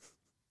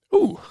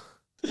 Ooh,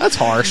 that's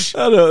harsh.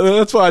 I know,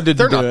 that's why I didn't.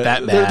 They're do not it.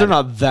 that bad. They're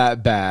not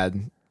that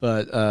bad,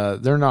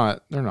 but they're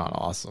not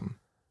awesome.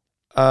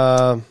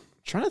 Trying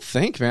to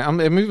think,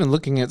 man. I'm even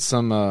looking at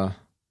some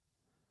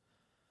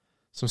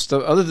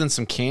stuff other than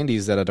some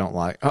candies that I don't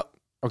like. Oh,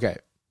 okay.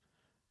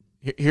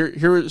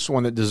 Here's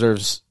one that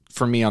deserves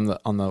for me on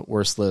the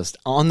worst list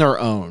on their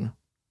own.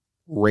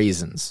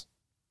 Raisins.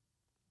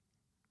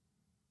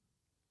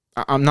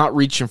 I'm not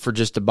reaching for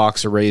just a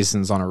box of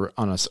raisins on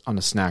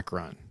a snack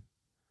run.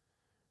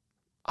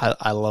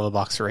 I love a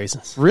box of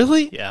raisins.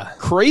 Really? Yeah.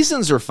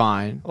 Raisins are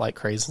fine. I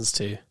like raisins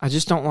too. I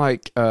just don't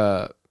like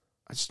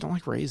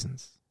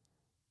raisins.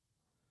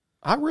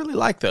 I really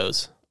like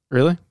those.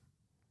 Really?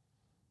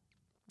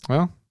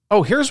 Well,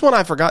 oh, here's one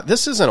I forgot.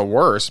 This isn't a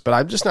worst, but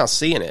I'm just now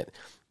seeing it.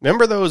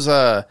 Remember those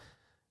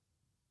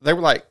they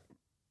were like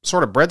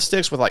sort of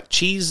breadsticks with like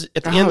cheese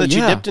at the end that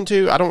you dipped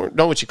into? I don't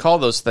know what you call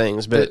those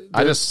things, but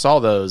I just saw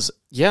those.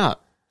 Yeah.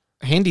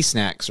 Handy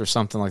snacks or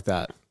something like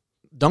that.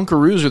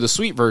 Dunkaroos are the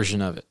sweet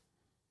version of it.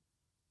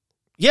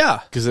 Yeah.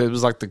 Because it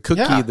was like the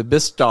cookie, the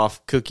Biscoff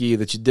cookie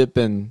that you dip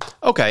in.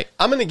 Okay,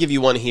 I'm going to give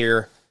you one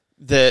here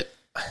that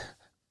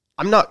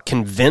I'm not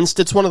convinced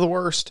it's one of the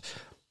worst,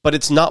 but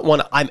it's not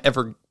one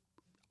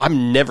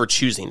I'm never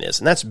choosing this,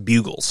 and that's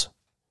Bugles.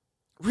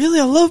 Really?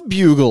 I love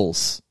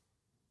Bugles.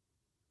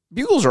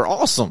 Bugles are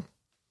awesome.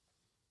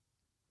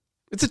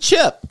 It's a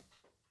chip.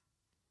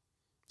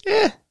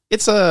 Yeah,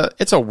 it's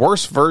a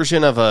worse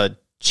version of a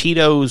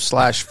Cheeto /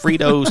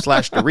 Frito /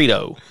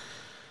 Dorito.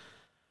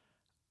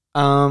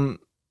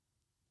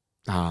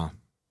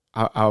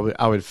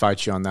 I would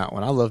fight you on that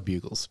one. I love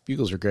Bugles.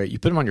 Bugles are great. You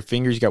put them on your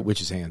fingers, you got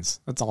witch's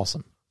hands. That's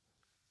awesome.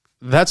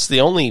 That's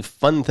the only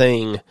fun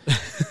thing.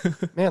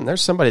 Man,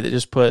 there's somebody that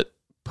just put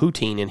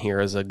poutine in here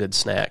as a good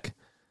snack.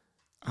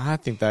 I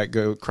think that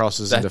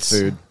crosses into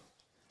food.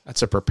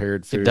 That's a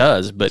prepared food. It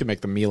does, but you can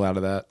make the meal out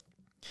of that.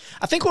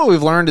 I think what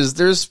we've learned is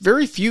there's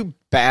very few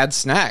bad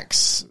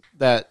snacks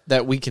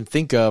that we can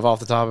think of off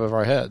the top of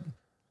our head.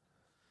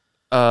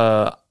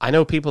 I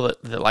know people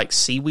that like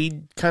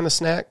seaweed kind of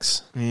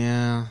snacks.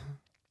 Yeah.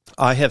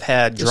 I have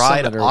had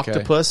dried okay.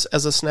 octopus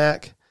as a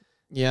snack.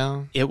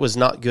 Yeah. It was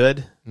not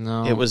good.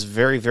 No. It was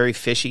very, very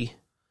fishy.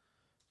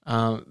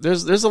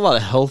 There's a lot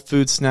of health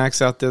food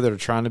snacks out there that are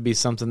trying to be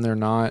something they're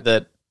not,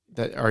 that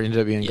are ended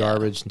up being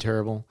garbage and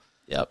terrible.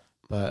 Yep.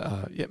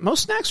 But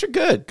most snacks are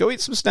good. Go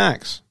eat some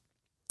snacks.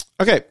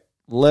 Okay,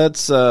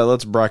 let's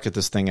bracket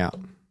this thing out.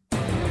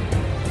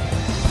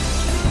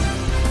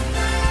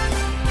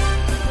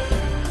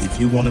 If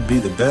you want to be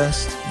the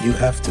best, you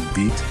have to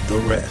beat the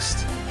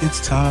rest.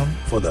 It's time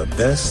for the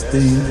best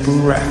thing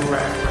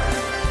bracket.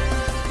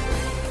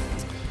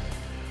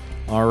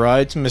 All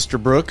right,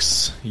 Mr.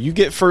 Brooks, you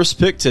get first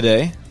pick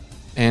today.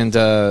 And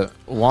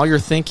while you're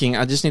thinking,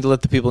 I just need to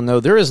let the people know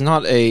there is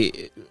not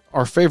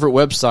our favorite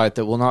website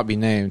that will not be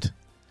named.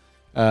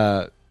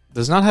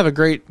 Does not have a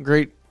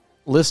great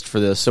list for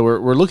this. So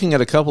we're looking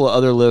at a couple of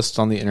other lists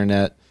on the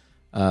internet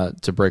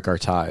to break our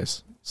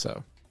ties.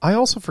 So I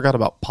also forgot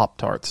about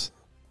Pop-Tarts.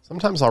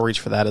 Sometimes I'll reach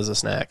for that as a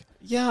snack.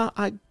 Yeah,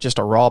 just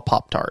a raw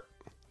Pop-Tart.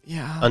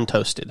 Yeah.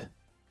 Untoasted.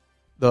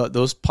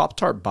 Those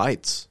Pop-Tart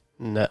bites.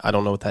 No, I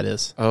don't know what that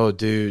is. Oh,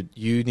 dude,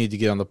 you need to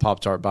get on the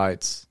Pop-Tart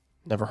bites.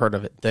 Never heard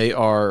of it. They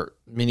are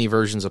mini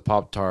versions of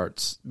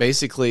Pop-Tarts.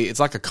 Basically, it's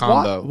like a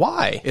combo.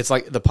 Why? It's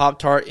like the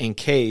Pop-Tart in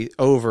K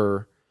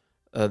over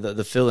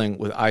the filling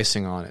with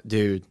icing on it,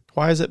 dude.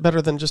 Why is it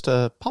better than just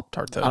a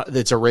Pop-Tart, though?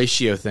 It's a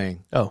ratio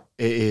thing. Oh.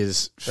 It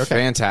is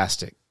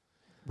fantastic.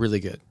 Really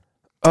good.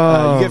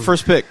 You get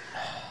first pick.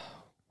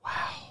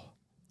 Wow.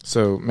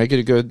 So make it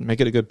a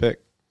good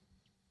pick.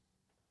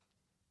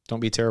 Don't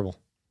be terrible.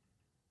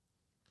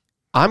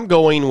 I'm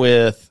going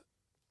with...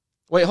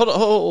 Wait, hold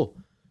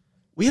on.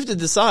 We have to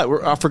decide.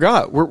 I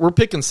forgot. We're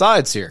picking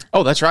sides here.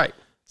 Oh, that's right.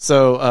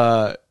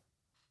 So,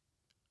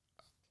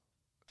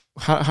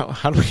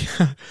 how do we?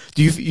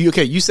 Do you?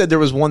 Okay, you said there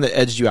was one that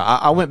edged you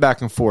out. I went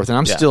back and forth, and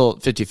I'm still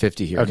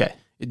 50-50 here. Okay.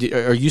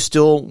 Are you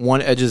still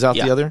one edges out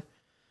the other?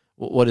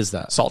 What is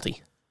that?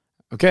 Salty.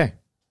 Okay.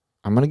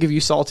 I'm going to give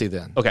you salty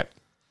then. Okay.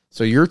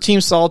 So you're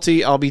team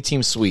salty. I'll be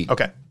team sweet.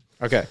 Okay.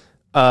 Okay.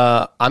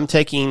 I'm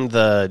taking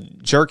the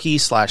jerky /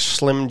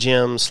 Slim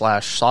Jim /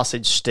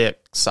 sausage stick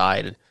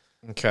side.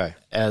 Okay.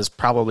 As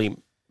probably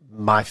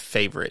my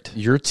favorite.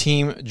 Your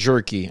team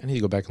jerky. I need to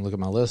go back and look at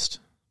my list.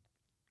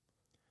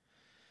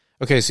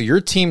 Okay, so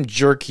your team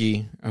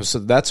jerky. So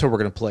that's how we're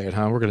going to play it,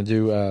 huh? We're going to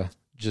do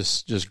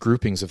just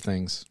groupings of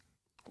things.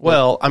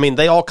 Well, I mean,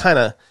 they all kind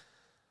of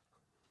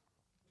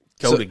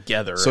go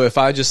together. So if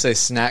I just say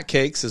snack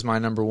cakes is my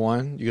number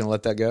one, you going to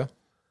let that go?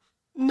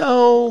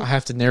 No. I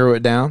have to narrow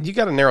it down? You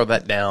got to narrow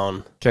that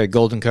down. Okay,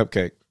 golden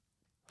cupcake.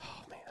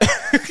 Oh, man.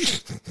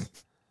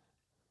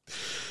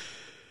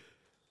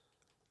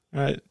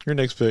 All right, your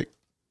next pick.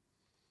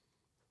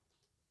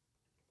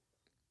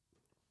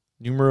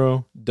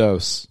 Numero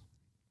dos.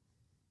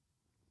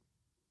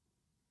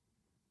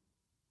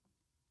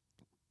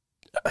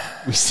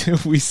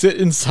 We sit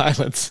in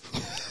silence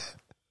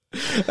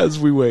as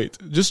we wait.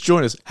 Just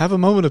join us. Have a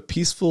moment of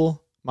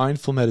peaceful,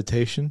 mindful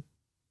meditation.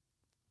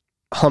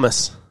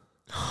 Hummus.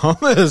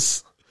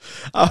 Hummus.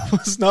 I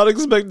was not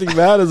expecting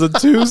that as a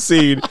 2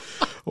 seed.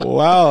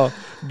 Wow.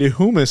 The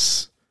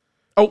hummus.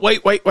 Oh,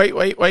 wait.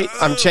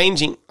 I'm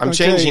changing. I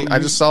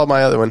just saw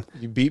my other one.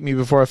 You beat me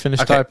before I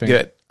finished Okay, typing.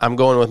 good. I'm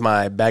going with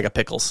my bag of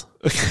pickles.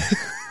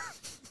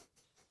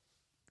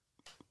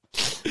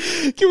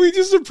 Can we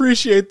just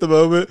appreciate the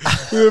moment?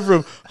 We went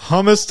from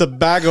hummus to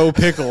bag-o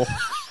pickle.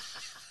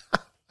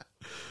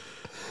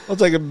 I'll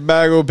take a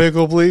bag-o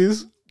pickle,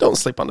 please. Don't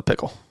sleep on the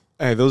pickle.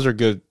 Hey, those are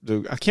good.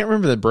 I can't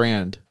remember the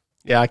brand.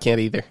 Yeah, I can't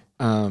either.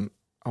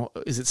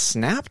 Is it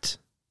Snapped?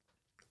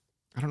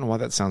 I don't know why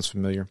that sounds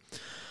familiar.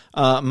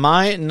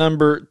 My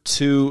number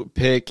 2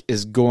 pick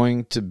is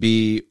going to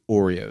be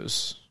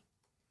Oreos.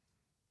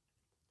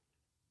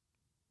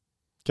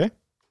 Okay.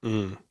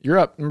 You're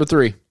up. Number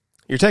 3.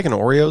 You're taking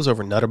Oreos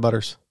over Nutter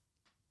Butters?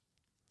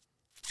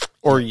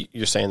 Or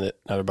you're saying that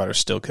Nutter Butters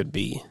still could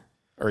be?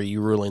 Or are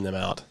you ruling them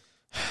out?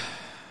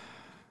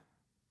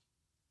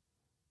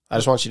 I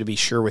just want you to be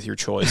sure with your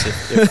choice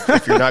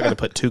if you're not going to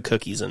put 2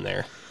 cookies in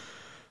there.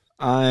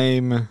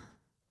 Can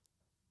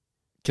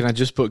I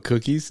just put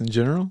cookies in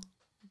general?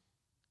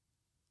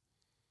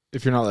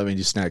 If you're not letting me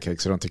do snack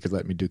cakes, I don't think you'd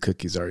let me do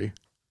cookies, are you?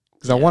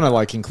 Because I want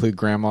to include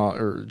grandma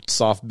or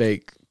soft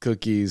bake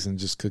cookies and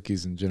just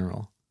cookies in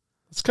general.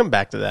 Let's come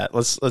back to that.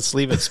 Let's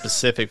leave it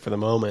specific for the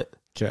moment.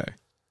 Okay.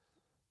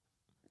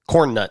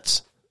 Corn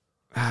nuts.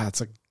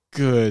 It's a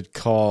good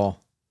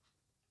call.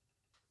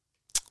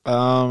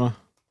 Man,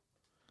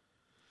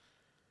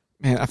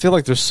 I feel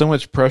like there's so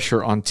much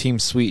pressure on Team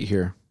Sweet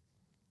here.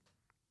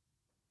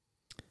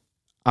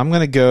 I'm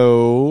going to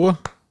go...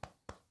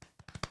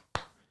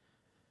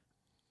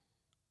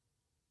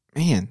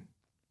 Man.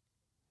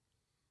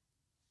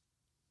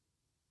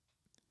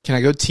 Can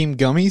I go Team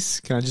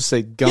Gummies? Can I just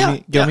say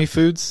gummy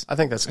foods? I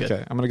think that's good.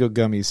 Okay, I'm going to go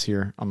gummies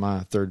here on my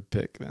 3rd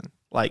pick then.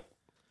 Like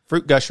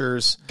Fruit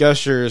Gushers.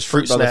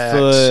 Fruit by snacks.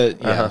 the foot.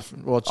 Yeah,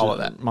 all of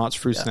that. Mott's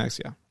fruit snacks,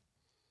 yeah.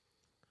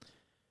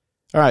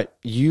 All right,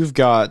 you've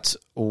got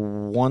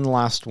one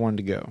last one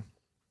to go.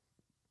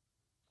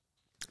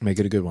 Make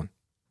it a good one.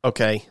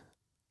 Okay.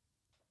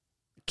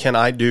 Can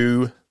I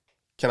do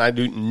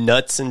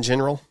nuts in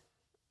general?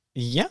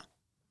 Yeah.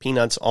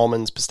 Peanuts,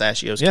 almonds,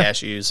 pistachios,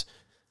 cashews,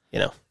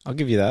 I'll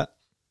give you that.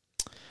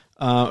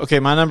 Okay,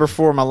 my number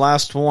 4, my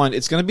last one.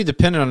 It's going to be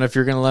dependent on if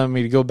you're going to allow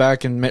me to go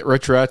back and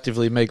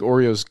retroactively make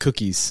Oreos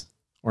cookies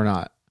or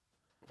not.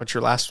 What's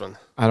your last one?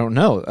 I don't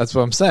know. That's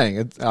what I'm saying.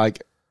 It's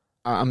like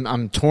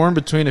I'm torn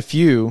between a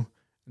few.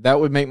 That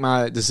would make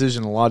my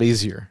decision a lot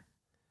easier.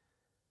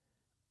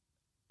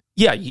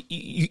 Yeah,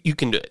 you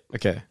can do it.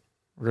 Okay.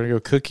 We're going to go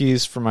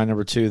cookies for my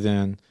number 2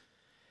 then.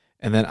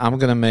 And then I'm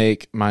going to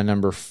make my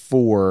number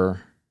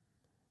 4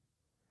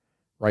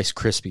 Rice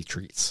Krispie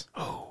treats.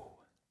 Oh.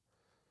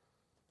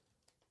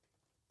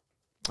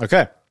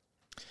 Okay.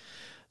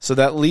 So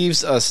that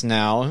leaves us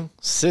now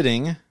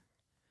sitting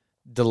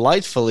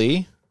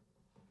delightfully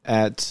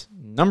at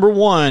number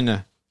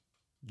 1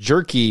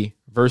 jerky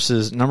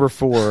versus number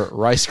 4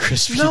 Rice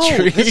Krispie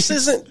treats.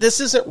 This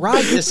isn't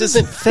right. This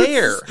isn't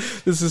fair.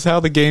 This is how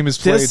the game is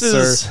played,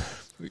 sir.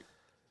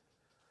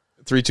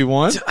 3, 2,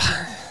 1.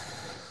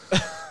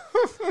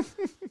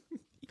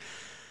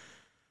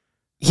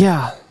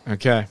 Yeah.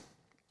 Okay.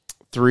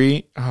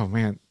 3. Oh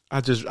man, I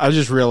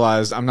just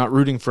realized I'm not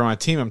rooting for my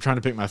team. I'm trying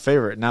to pick my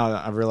favorite. Now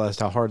I've realized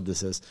how hard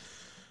this is.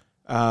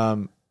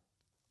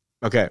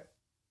 Okay.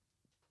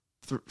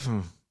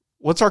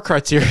 What's our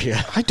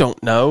criteria? I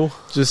don't know.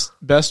 Just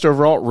best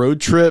overall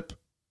road trip.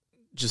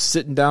 Just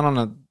sitting down on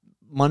a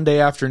Monday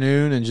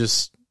afternoon and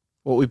just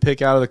what we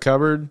pick out of the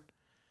cupboard.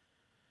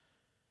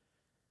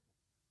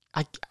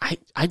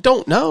 I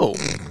don't know.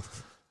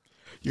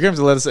 You're going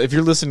to have to let us, if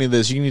you're listening to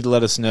this, you need to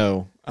let us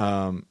know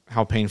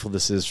how painful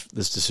this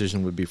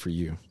decision would be for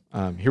you.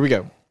 Here we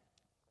go.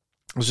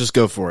 Let's just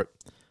go for it.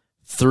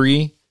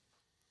 3,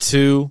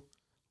 2,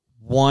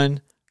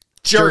 1.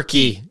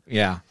 Jerky.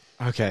 Yeah.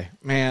 Okay.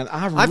 Man,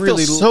 I feel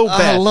so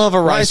bad. I love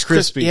a Rice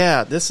Krispie.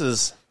 Yeah, this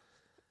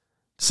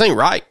ain't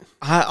right.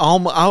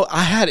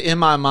 I had in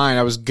my mind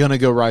I was going to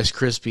go Rice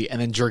Krispie and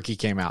then jerky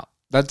came out.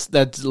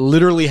 That's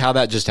literally how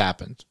that just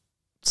happened.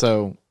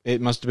 So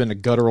it must have been a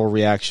guttural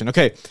reaction.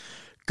 Okay.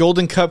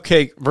 Golden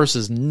cupcake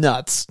versus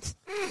nuts.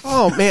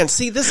 Oh man,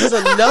 see, this is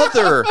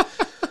another.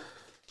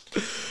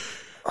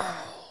 All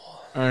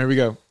right, here we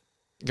go.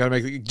 Got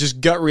to make just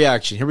gut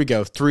reaction. Here we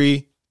go.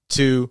 3,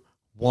 2,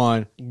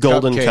 1.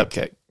 Golden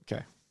cupcake.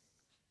 Okay.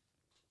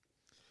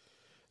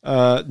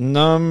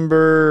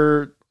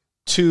 Number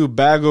 2,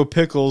 bag of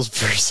pickles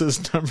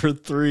versus number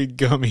 3,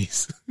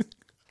 gummies.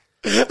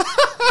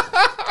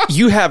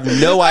 You have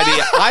no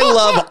idea. I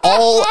love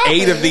all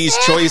 8 of these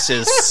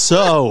choices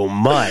so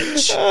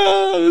much.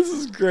 Oh, this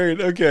is great.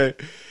 Okay.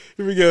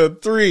 Here we go.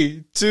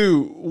 3,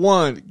 2,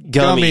 1.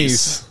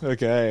 Gummies.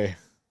 Okay.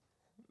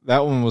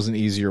 That one was an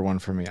easier one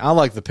for me. I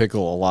like the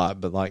pickle a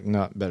lot, but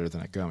not better than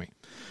a gummy.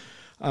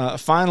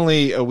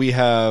 Finally, we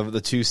have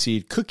the 2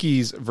 seed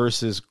cookies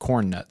versus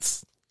corn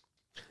nuts.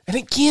 And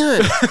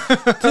again,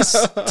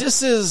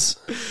 this is...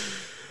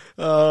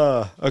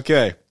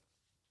 Okay.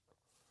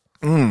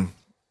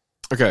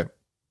 Okay.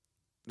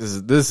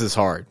 This is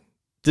hard.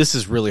 This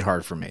is really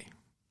hard for me.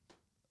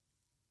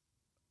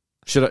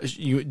 Do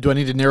I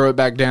need to narrow it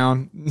back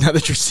down now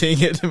that you're seeing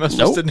it? Am I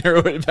supposed to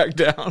narrow it back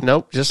down?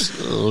 Nope. Just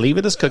leave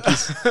it as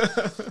cookies.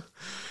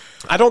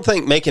 I don't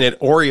think making it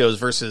Oreos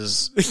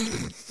versus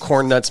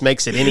Corn Nuts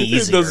makes it any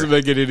easier. It doesn't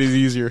make it any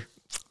easier.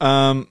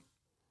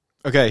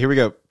 Okay, here we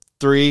go.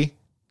 3,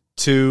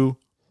 2,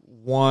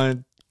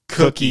 1.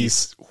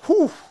 Cookies.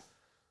 Whew.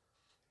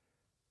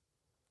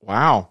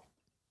 Wow.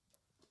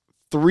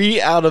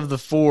 3 out of the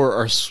 4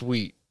 are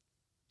sweet.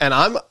 And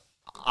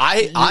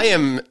I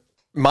am.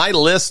 My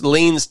list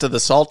leans to the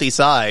salty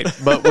side,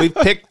 but we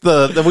picked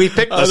the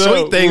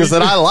sweet things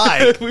that I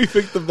like. We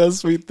picked the best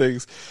sweet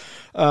things.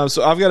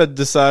 So I've got to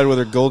decide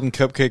whether golden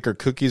cupcake or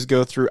cookies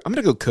go through. I'm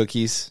going to go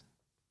cookies.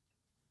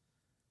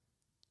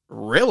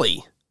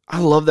 Really? I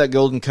love that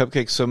golden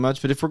cupcake so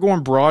much, but if we're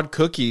going broad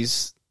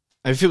cookies,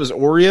 if it was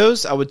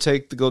Oreos, I would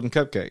take the golden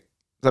cupcake.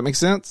 Does that make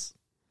sense?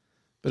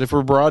 But if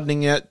we're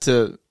broadening it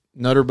to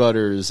Nutter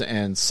Butters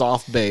and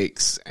soft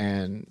bakes,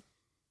 and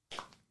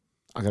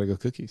I got to go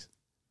cookies.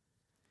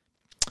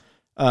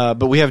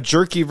 But we have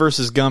jerky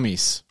versus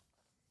gummies.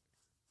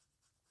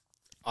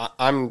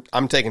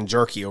 I'm taking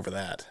jerky over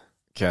that.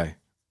 Okay.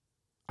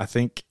 I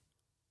think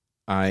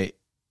I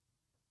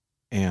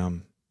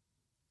am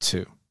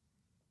too.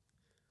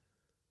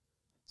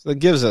 So that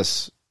gives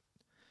us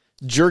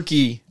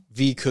jerky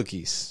v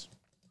cookies.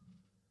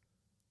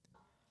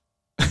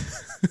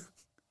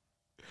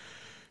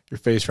 Your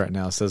face right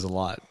now says a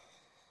lot.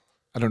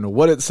 I don't know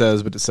what it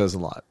says, but it says a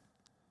lot.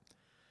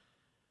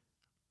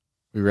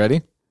 We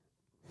ready?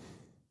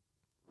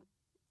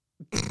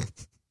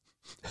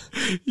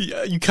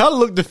 Yeah, you kind of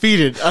look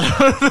defeated.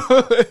 I don't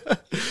know.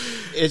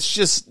 It's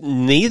just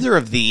neither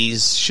of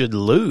these should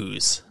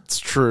lose. It's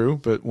true,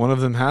 but one of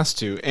them has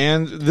to.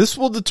 And this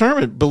will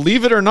determine,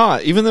 believe it or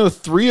not, even though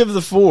 3 of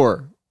the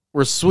 4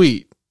 were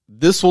sweet,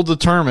 this will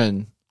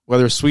determine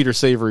whether sweet or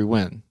savory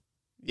win.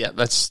 Yeah,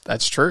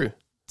 that's true.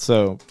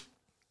 So,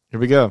 here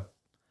we go.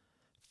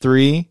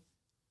 3,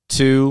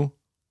 2,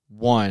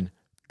 1.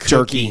 Jerky.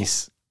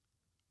 Cookies.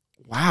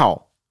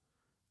 Wow.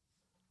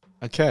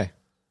 Okay.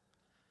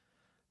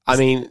 I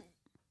mean,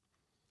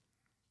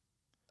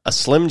 a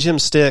Slim Jim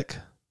stick,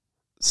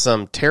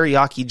 some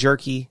teriyaki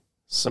jerky,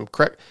 some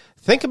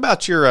think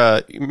about your,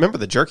 remember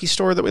the jerky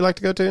store that we like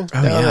to go to?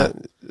 Oh, yeah.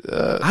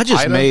 I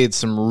just made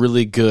some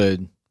really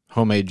good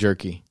homemade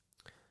jerky.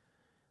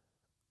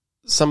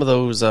 Some of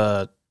those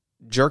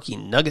jerky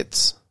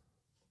nuggets.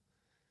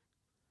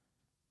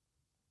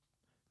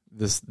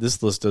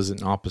 This list does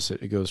an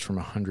opposite. It goes from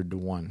 100 to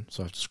 1,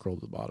 so I have to scroll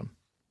to the bottom.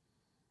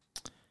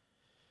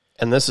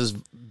 And this is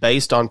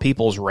based on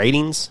people's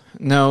ratings?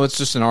 No, it's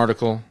just an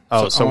article.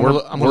 Oh, so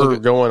we're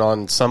going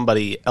on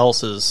somebody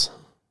else's,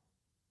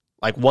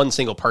 like one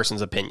single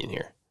person's opinion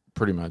here.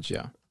 Pretty much,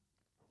 yeah.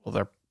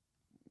 Well,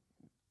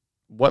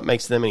 what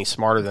makes them any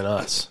smarter than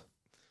us?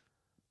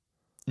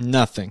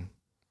 Nothing.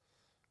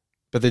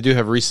 But they do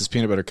have Reese's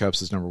Peanut Butter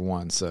Cups as number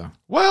 1, so.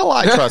 Well,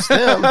 I trust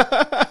them.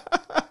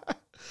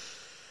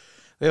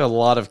 They have a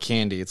lot of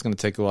candy. It's going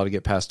to take a while to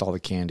get past all the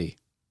candy.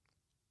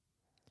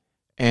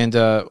 And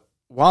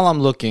while I'm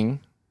looking,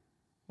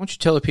 why don't you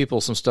tell the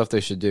people some stuff they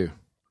should do?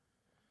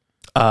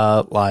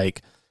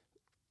 Like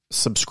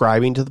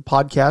subscribing to the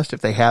podcast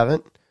if they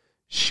haven't,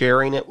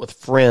 sharing it with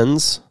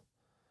friends,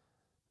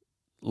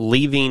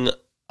 leaving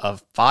a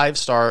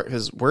 5-star,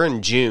 because we're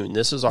in June.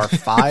 This is our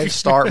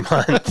 5-star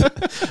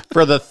month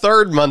for the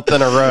 3rd month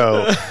in a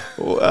row.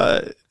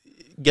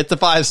 Get the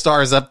 5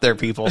 stars up there,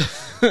 people.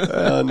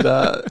 And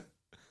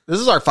this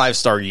is our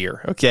 5-star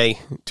year, okay?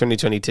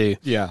 2022.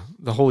 Yeah,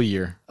 the whole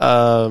year.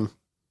 And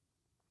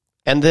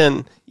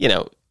then,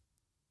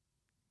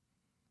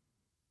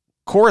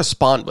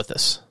 correspond with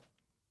us.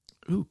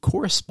 Ooh,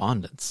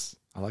 correspondence.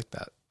 I like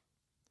that.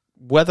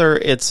 Whether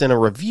it's in a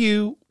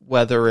review,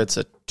 whether it's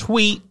a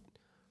tweet,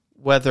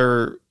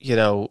 whether,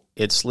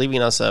 it's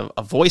leaving us a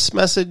voice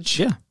message.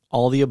 Yeah,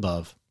 all the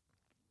above.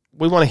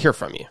 We want to hear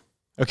from you.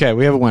 Okay,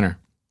 we have a winner.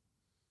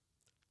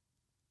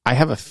 I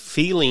have a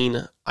feeling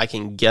I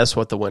can guess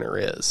what the winner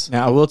is.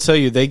 Now, I will tell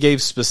you, they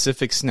gave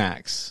specific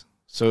snacks.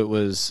 So it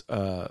was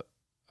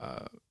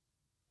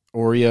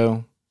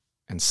Oreo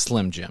and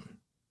Slim Jim.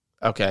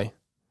 Okay.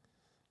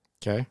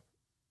 Okay.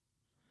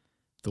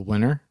 The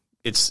winner?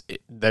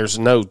 There's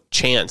no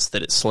chance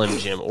that it's Slim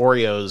Jim.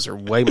 Oreos are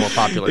way more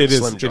popular than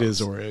Slim Jims. It is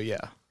Oreo,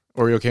 yeah.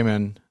 Oreo came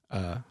in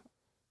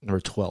number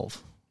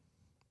 12.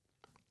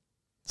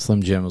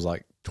 Slim Jim was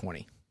like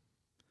 20.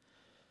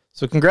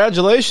 So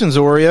congratulations,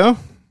 Oreo.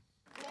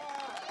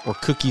 Or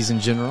cookies in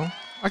general.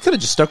 I could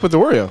have just stuck with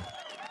Oreo.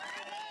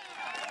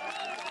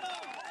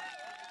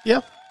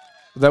 Yeah.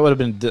 That would have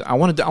been... I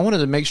wanted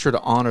to make sure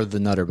to honor the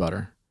Nutter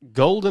Butter.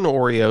 Golden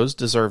Oreos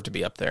deserve to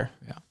be up there.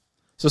 Yeah.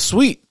 So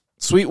sweet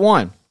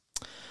wine.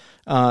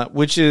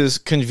 Which is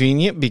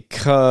convenient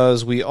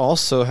because we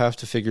also have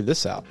to figure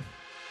this out.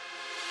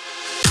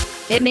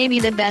 It may be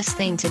the best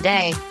thing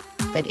today,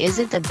 but is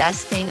it the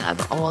best thing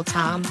of all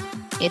time?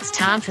 It's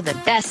time for the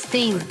best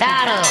thing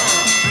battle.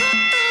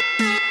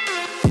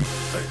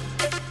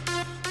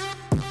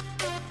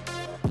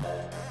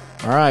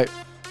 All right.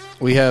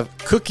 We have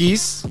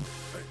cookies.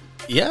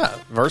 Yeah,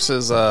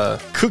 versus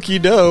cookie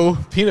dough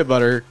peanut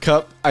butter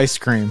cup ice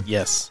cream.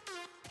 Yes.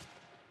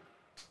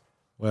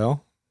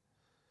 Well,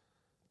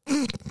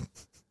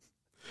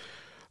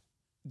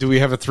 Do we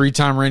have a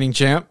 3-time reigning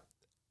champ?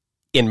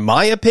 In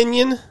my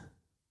opinion,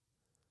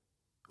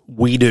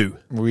 we do.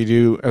 We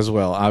do as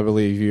well. I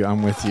believe you.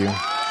 I'm with you.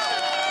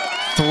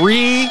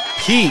 3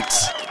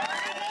 peats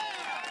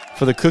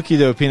for the cookie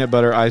dough peanut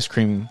butter ice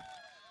cream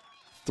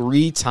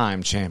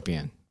 3-time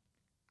champion.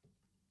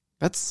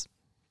 That's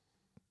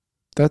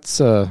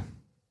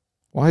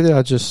why did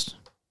I just...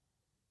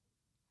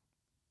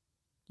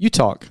 You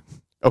talk.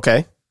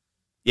 Okay.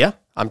 Yeah,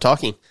 I'm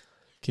talking.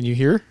 Can you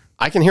hear?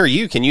 I can hear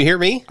you. Can you hear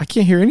me? I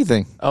can't hear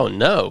anything. Oh,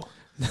 no.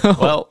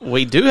 Well,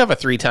 we do have a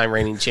 3-time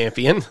reigning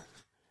champion.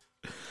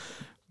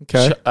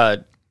 Okay.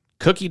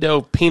 Cookie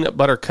dough peanut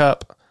butter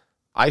cup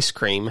ice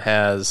cream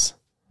has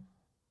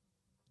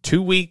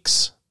 2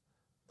 weeks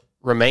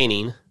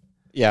remaining.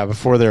 Yeah,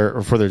 before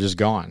they're just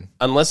gone.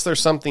 Unless there's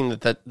something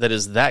that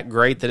is that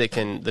great that it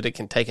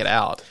can take it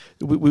out.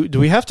 Do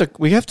we have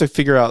to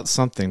figure out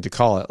something to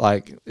call it?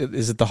 Like,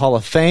 is it the Hall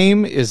of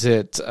Fame? Is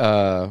it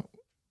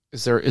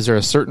is there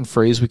a certain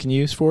phrase we can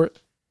use for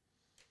it?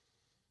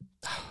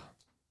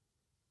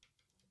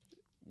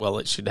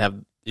 Well, you should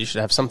have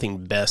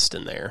something best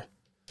in there.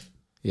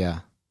 Yeah,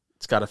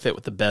 it's got to fit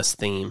with the best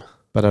theme.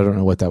 But I don't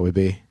know what that would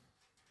be.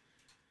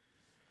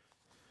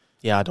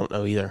 Yeah, I don't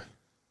know either.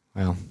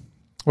 Well,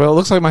 it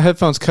looks like my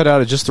headphones cut out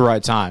at just the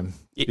right time.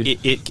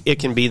 It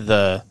can be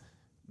the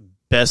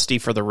bestie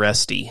for the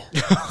resty.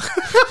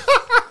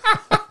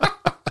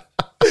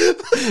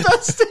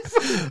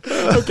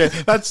 Okay,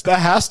 that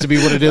has to be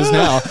what it is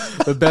now.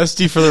 The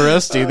bestie for the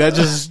resty.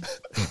 That's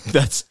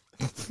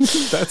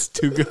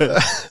too good.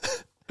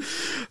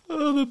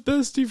 Oh, the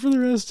bestie for the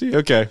resty.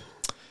 Okay.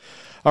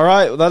 All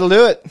right, well, that'll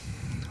do it.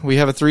 We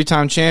have a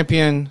 3-time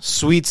champion.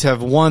 Sweets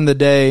have won the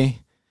day.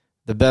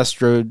 The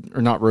best road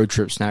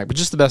trip snack, but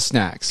just the best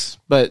snacks.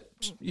 But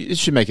it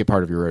should make it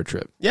part of your road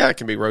trip. Yeah, it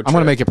can be road trip. I'm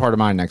going to make it part of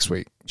mine next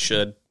week.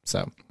 Should.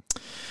 So,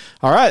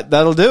 all right,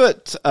 that'll do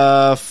it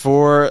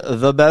for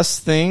the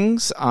best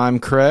things. I'm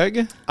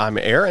Craig. I'm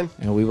Aaron.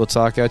 And we will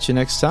talk at you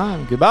next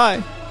time.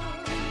 Goodbye.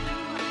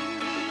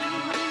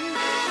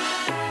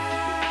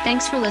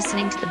 Thanks for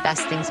listening to the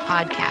Best Things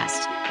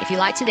Podcast. If you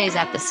liked today's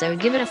episode,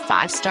 give it a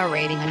 5-star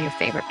rating on your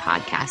favorite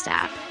podcast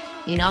app.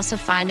 You can also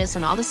find us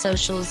on all the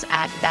socials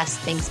at Best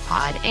Things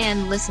Pod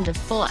and listen to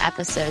full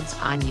episodes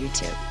on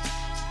YouTube.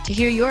 To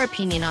hear your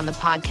opinion on the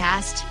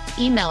podcast,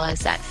 email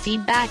us at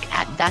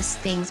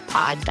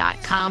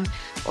feedback@bestthingspod.com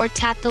or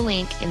tap the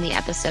link in the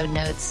episode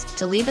notes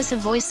to leave us a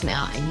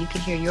voicemail, and you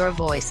can hear your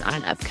voice on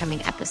an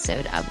upcoming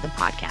episode of the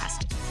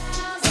podcast.